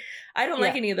over it. I don't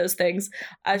like any of those things.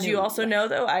 As you also know,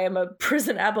 though, I am a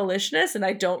prison abolitionist, and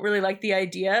I don't really like the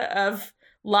idea of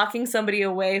locking somebody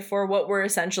away for what were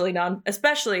essentially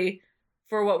especially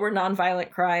for what were nonviolent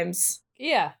crimes.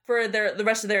 Yeah. For the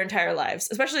rest of their entire lives.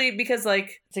 Especially because,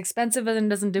 like, it's expensive and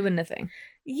doesn't do anything.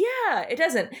 Yeah, it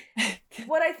doesn't.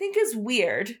 What I think is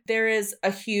weird, there is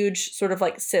a huge sort of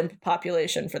like simp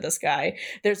population for this guy.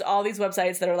 There's all these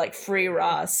websites that are like free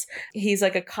Ross. He's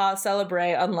like a cause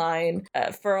celebre online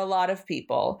for a lot of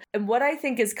people. And what I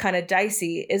think is kind of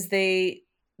dicey is the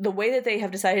way that they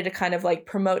have decided to kind of like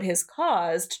promote his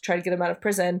cause to try to get him out of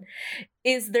prison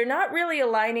is they're not really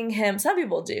aligning him. Some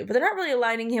people do, but they're not really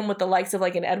aligning him with the likes of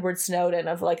like an Edward Snowden,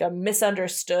 of like a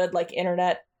misunderstood like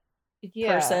internet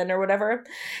person or whatever.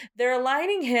 They're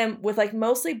aligning him with like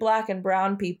mostly Black and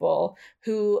brown people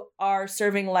who are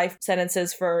serving life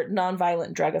sentences for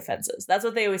nonviolent drug offenses. That's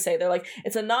what they always say. They're like,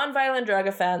 it's a nonviolent drug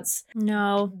offense.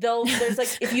 No. There's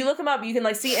like, if you look him up, you can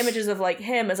like see images of like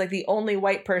him as like the only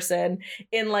white person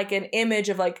in like an image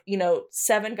of like,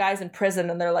 7 guys in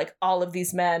prison, and they're like, all of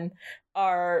these men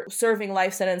are serving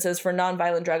life sentences for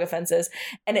nonviolent drug offenses.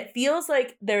 And it feels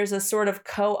like there's a sort of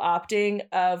co-opting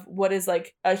of what is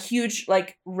like a huge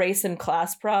like race and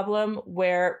class problem,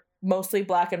 where mostly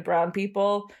Black and brown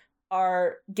people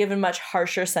are given much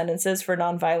harsher sentences for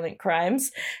nonviolent crimes.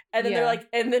 And then they're like,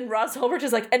 and then Ross Ulbricht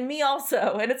is like, and me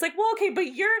also. And it's like, well, okay,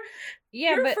 but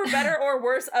you're for better or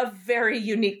worse, a very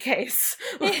unique case.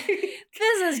 This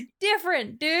is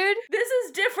different, dude. This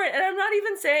is different. And I'm not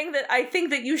even saying that I think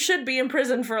that you should be in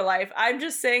prison for life. I'm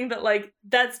just saying that, like,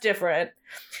 that's different.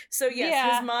 So,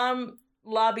 yes, his mom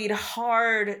lobbied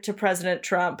hard to President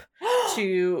Trump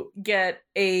to get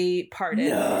a pardon.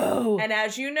 No. And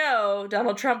as you know,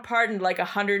 Donald Trump pardoned like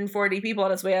 140 people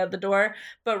on his way out the door,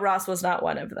 but Ross was not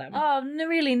one of them. Oh,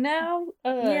 really? Now?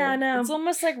 Yeah, no. It's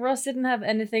almost like Ross didn't have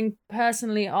anything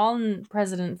personally on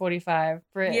President 45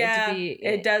 for it to be.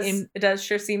 It does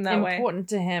sure seem that way. Important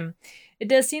to him. It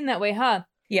does seem that way, huh?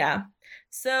 Yeah.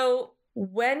 So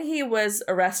when he was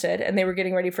arrested and they were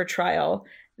getting ready for trial,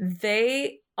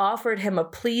 they offered him a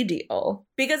plea deal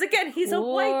because, again, he's a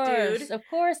white dude. Of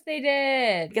course they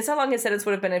did. Guess how long his sentence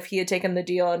would have been if he had taken the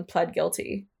deal and pled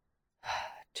guilty?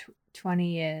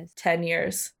 20 years. 10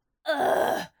 years.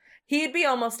 Ugh. He'd be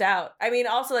almost out. I mean,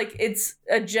 also, like, it's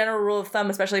a general rule of thumb,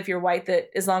 especially if you're white, that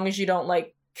as long as you don't,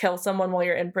 like, kill someone while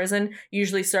you're in prison, you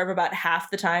usually serve about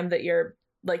half the time that you're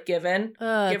like given,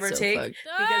 give or take,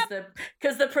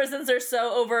 because the prisons are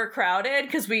so overcrowded,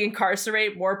 because we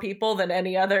incarcerate more people than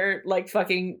any other like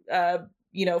fucking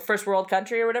first world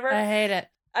country or whatever. I hate it.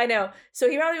 I know. So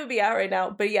he probably would be out right now.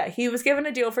 But yeah, he was given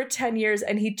a deal for 10 years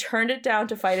and he turned it down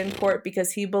to fight in court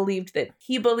because he believed that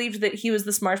he was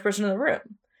the smartest person in the room.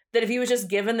 That if he was just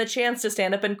given the chance to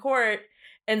stand up in court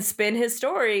and spin his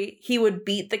story, he would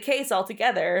beat the case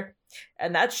altogether.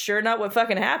 And that's sure not what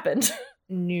fucking happened.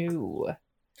 No.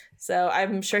 So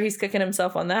I'm sure he's kicking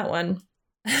himself on that one.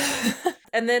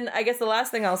 And then I guess the last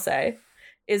thing I'll say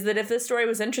is that if this story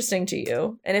was interesting to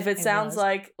you, and if it sounds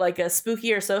like a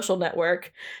Spooky or Social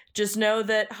Network, just know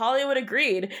that Hollywood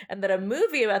agreed, and that a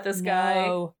movie about this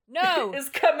guy is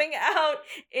coming out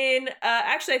in,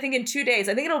 actually, I think in 2 days.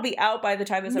 I think it'll be out by the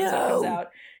time this episode comes out.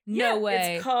 No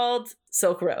way. It's called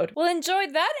Silk Road. Well, enjoy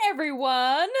that,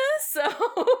 everyone. So,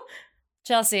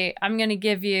 Chelsea, I'm going to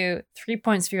give you 3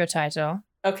 points for your title.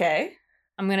 Okay.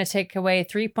 I'm going to take away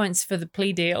 3 points for the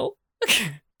plea deal.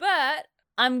 But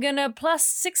I'm going to plus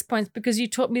 6 points because you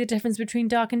taught me the difference between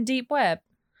dark and deep web.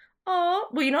 Oh,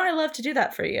 well, I love to do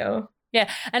that for you. Yeah,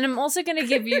 and I'm also going to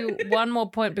give you 1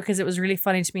 more point because it was really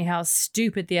funny to me how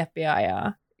stupid the FBI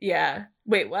are. Yeah.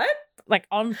 Wait, what? Like,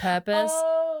 on purpose.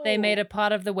 They made a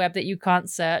part of the web that you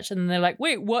can't search, and then they're like,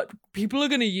 wait, what? People are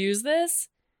going to use this?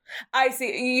 I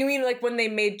see. You mean like when they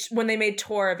made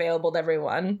Tor available to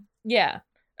everyone? Yeah.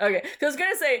 Okay, because I was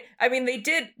gonna say, I mean, they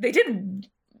did.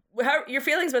 How your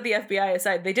feelings about the FBI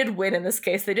aside, they did win in this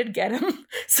case. They did get him,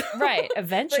 so, right?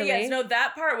 Eventually, but yes, no,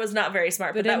 that part was not very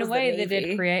smart. But that in was a way, the they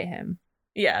did create him.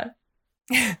 Yeah,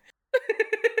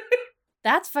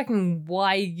 that's fucking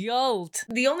wild.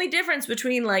 The only difference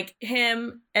between like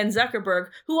him and Zuckerberg,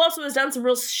 who also has done some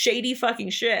real shady fucking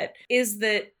shit, is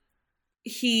that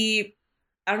he,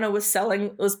 I don't know,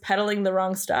 was peddling the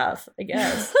wrong stuff, I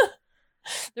guess.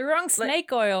 The wrong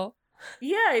snake oil.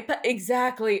 Yeah,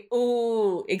 exactly.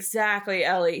 Ooh, exactly,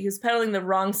 Ellie. He was peddling the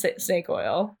wrong snake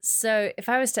oil. So if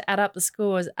I was to add up the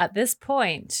scores at this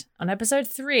point on episode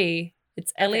 3,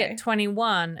 it's Ellie at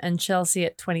 21 and Chelsea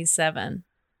at 27.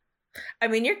 I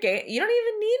mean, you're gay. You don't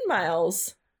even need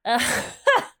miles.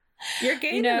 You're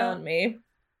gaining on me.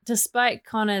 Despite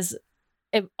Connor's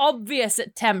obvious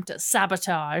attempt at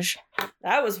sabotage.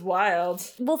 That was wild.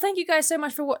 Well, thank you guys so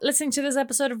much for listening to this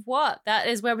episode of What? That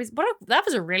is where that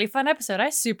was a really fun episode. I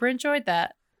super enjoyed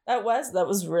that. That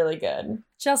was really good.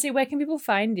 Chelsea, where can people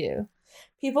find you?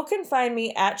 People can find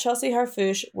me at Chelsea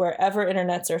Harfouche wherever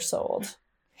internets are sold.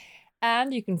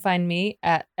 And you can find me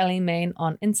at Ellie Main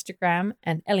on Instagram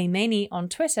and Ellie Maney on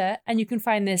Twitter. And you can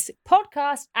find this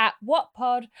podcast at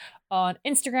WhatPod on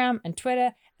Instagram and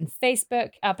Twitter and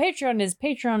Facebook. Our Patreon is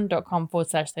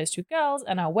patreon.com/those2girls.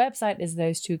 And our website is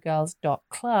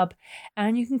those2girls.club.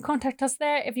 And you can contact us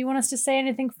there if you want us to say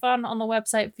anything fun on the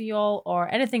website for y'all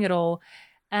or anything at all.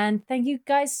 And thank you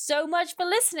guys so much for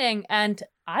listening. And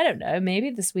I don't know, maybe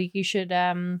this week you should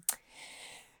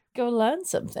go learn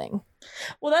something.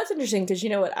 Well, that's interesting because you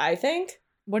know what I think?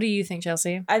 What do you think,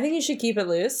 Chelsea? I think you should keep it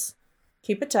loose,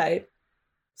 keep it tight,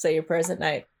 say your prayers at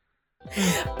night.